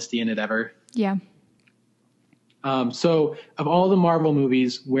no honesty in it ever. Yeah. So of all the Marvel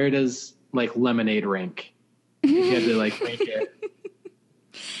movies, where does Lemonade rank? If you had to rank it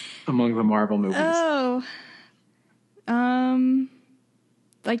among the Marvel movies. Oh.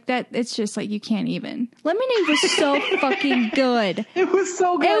 That, it's just you can't even. Lemonade was so fucking good. It was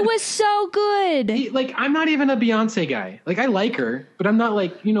so good. It was so good. I'm not even a Beyonce guy. I like her, but I'm not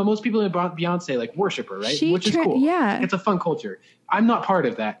most people in Beyonce worship her, right? Which is cool. Yeah. It's a fun culture. I'm not part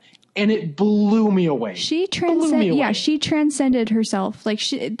of that. And it blew me away. She transcended herself.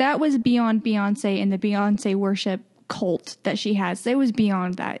 That was beyond Beyonce and the Beyonce worship cult that she has. It was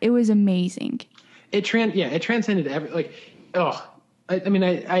beyond that. It was amazing. It transcended every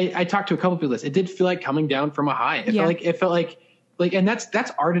I talked to a couple people this. It did feel like coming down from a high. It felt like and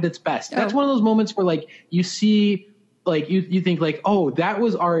that's art at its best. That's one of those moments where you see you think oh, that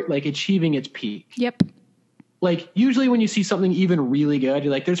was art achieving its peak. Yep. Usually when you see something even really good,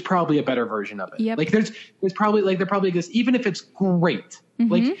 you're there's probably a better version of it. Yep. There's probably there probably exists, even if it's great.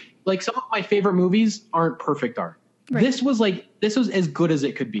 Mm-hmm. Some of my favorite movies aren't perfect art. Right. This was as good as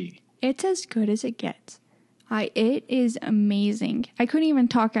it could be. It's as good as it gets. It is amazing. I couldn't even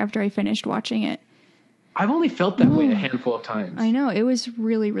talk after I finished watching it. I've only felt that way a handful of times. I know. It was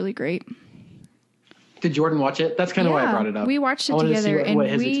really, really great. Did Jordan watch it? That's kind of why I brought it up. We watched it together, and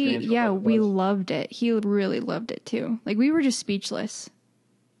we loved it. He really loved it too. We were just speechless.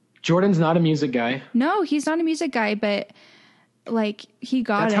 Jordan's not a music guy. No, he's not a music guy, but he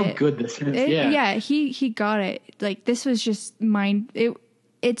got That's it. That's how good this is. Yeah, he got it. This was just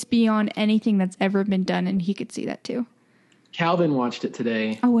it's beyond anything that's ever been done, and he could see that too. Calvin watched it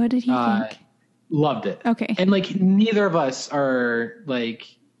today. Oh, what did he think? Loved it. Okay. And neither of us are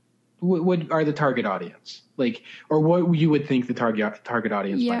what are the target audience, or what you would think the target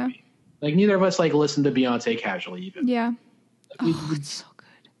audience might be. Neither of us listen to Beyonce casually even. Yeah. It's so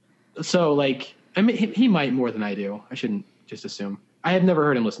good. So he might more than I do. I shouldn't just assume. I have never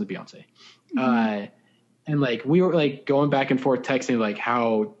heard him listen to Beyonce. Mm-hmm. And we were going back and forth texting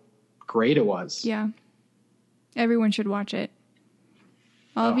how great it was. Yeah. Everyone should watch it.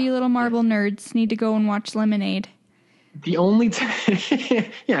 All of you little Marvel nerds need to go and watch Lemonade. The only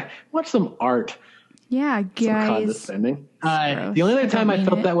watch some art. Yeah, guys. Some condescending. The only other time I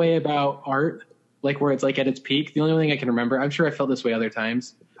felt that way about art, where it's at its peak, the only thing I can remember, I'm sure I felt this way other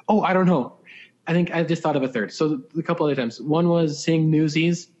times. Oh, I don't know. I think I just thought of a third. So a couple other times. One was seeing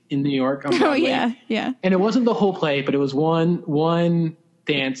Newsies in New York on Oh Broadway. yeah. And it wasn't the whole play, but it was one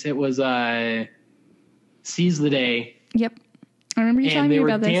dance. It was Seize the Day. Yep. I remember you telling And me they were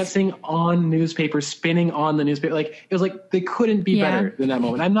about this. dancing on newspapers, spinning on the newspaper. Like it was like they couldn't be Yeah. better than that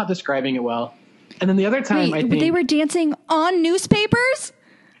moment. I'm not describing it well. And then the other time, Wait, I think they were dancing on newspapers?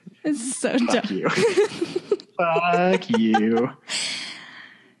 It's so fuck dumb. you, fuck you.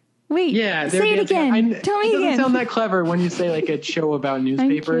 Wait, Yeah, they're say it dancing. again. Tell me it doesn't again. sound that clever when you say like a show about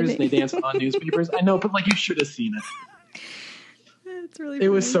newspapers. kidding. They dance on newspapers. I know, but like you should have seen it. It's really It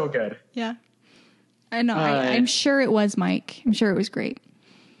was so good. Yeah. I know. I'm sure it was, Mike. I'm sure it was great.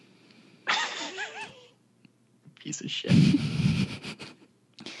 Piece of shit.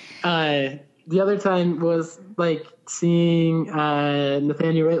 The other time was like seeing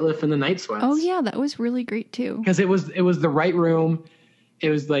Nathaniel Rateliff in the Night Sweats. Oh yeah, that was really great too. Because it was the right room. It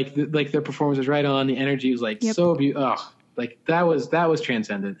was like their performance was right on. The energy was like Yep. so beautiful. Oh, like that was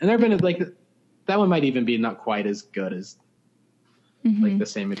transcendent. And there've been like that one might even be not quite as good as like the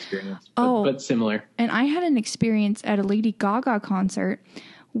same experience, but similar. And I had an experience at a Lady Gaga concert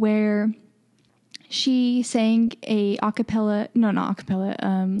where she sang a acapella,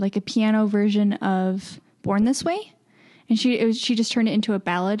 like a piano version of Born This Way. And she just turned it into a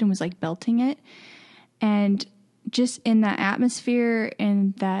ballad and was like belting it. And just in that atmosphere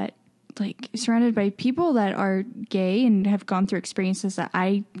and that like surrounded by people that are gay and have gone through experiences that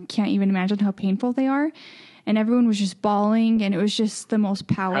I can't even imagine how painful they are. And everyone was just bawling and it was just the most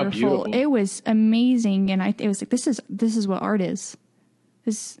powerful. beautiful. It was amazing. And it was like, this is what art is.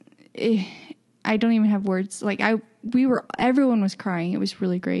 I don't even have words. Like everyone was crying. It was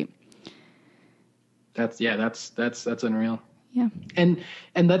really great. That's unreal. Yeah. And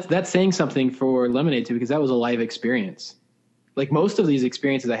that's saying something for Lemonade too, because that was a live experience. Like most of these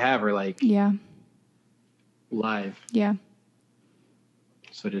experiences I have are like Yeah. live. Yeah.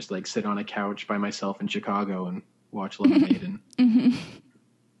 So just like sit on a couch by myself in Chicago and watch Lemonade and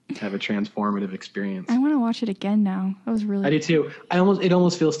have a transformative experience. I want to watch it again now. That was really I do too. It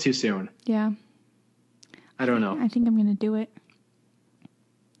almost feels too soon. Yeah. I don't know. I think I'm going to do it.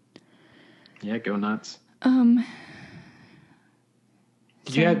 Yeah, go nuts.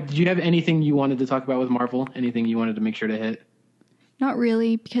 Did you have anything you wanted to talk about with Marvel? Anything you wanted to make sure to hit? Not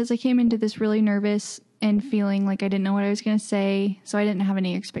really, because I came into this really nervous and feeling like I didn't know what I was going to say, so I didn't have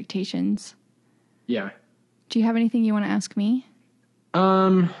any expectations. Yeah. Do you have anything you want to ask me?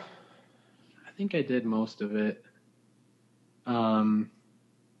 I think I did most of it.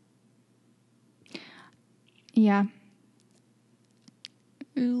 Yeah.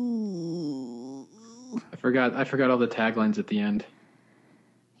 Ooh. I forgot all the taglines at the end.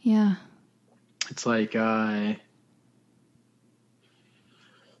 Yeah. It's like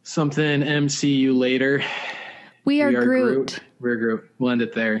something MCU later. We are Groot. We're Groot. We'll end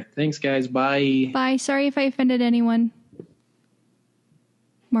it there. Thanks, guys. Bye. Bye. Sorry if I offended anyone.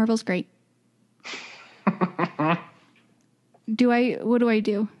 Marvel's great. What do I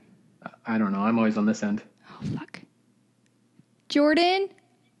do? I don't know. I'm always on this end. Oh, fuck. Jordan?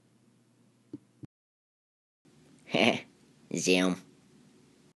 Zoom.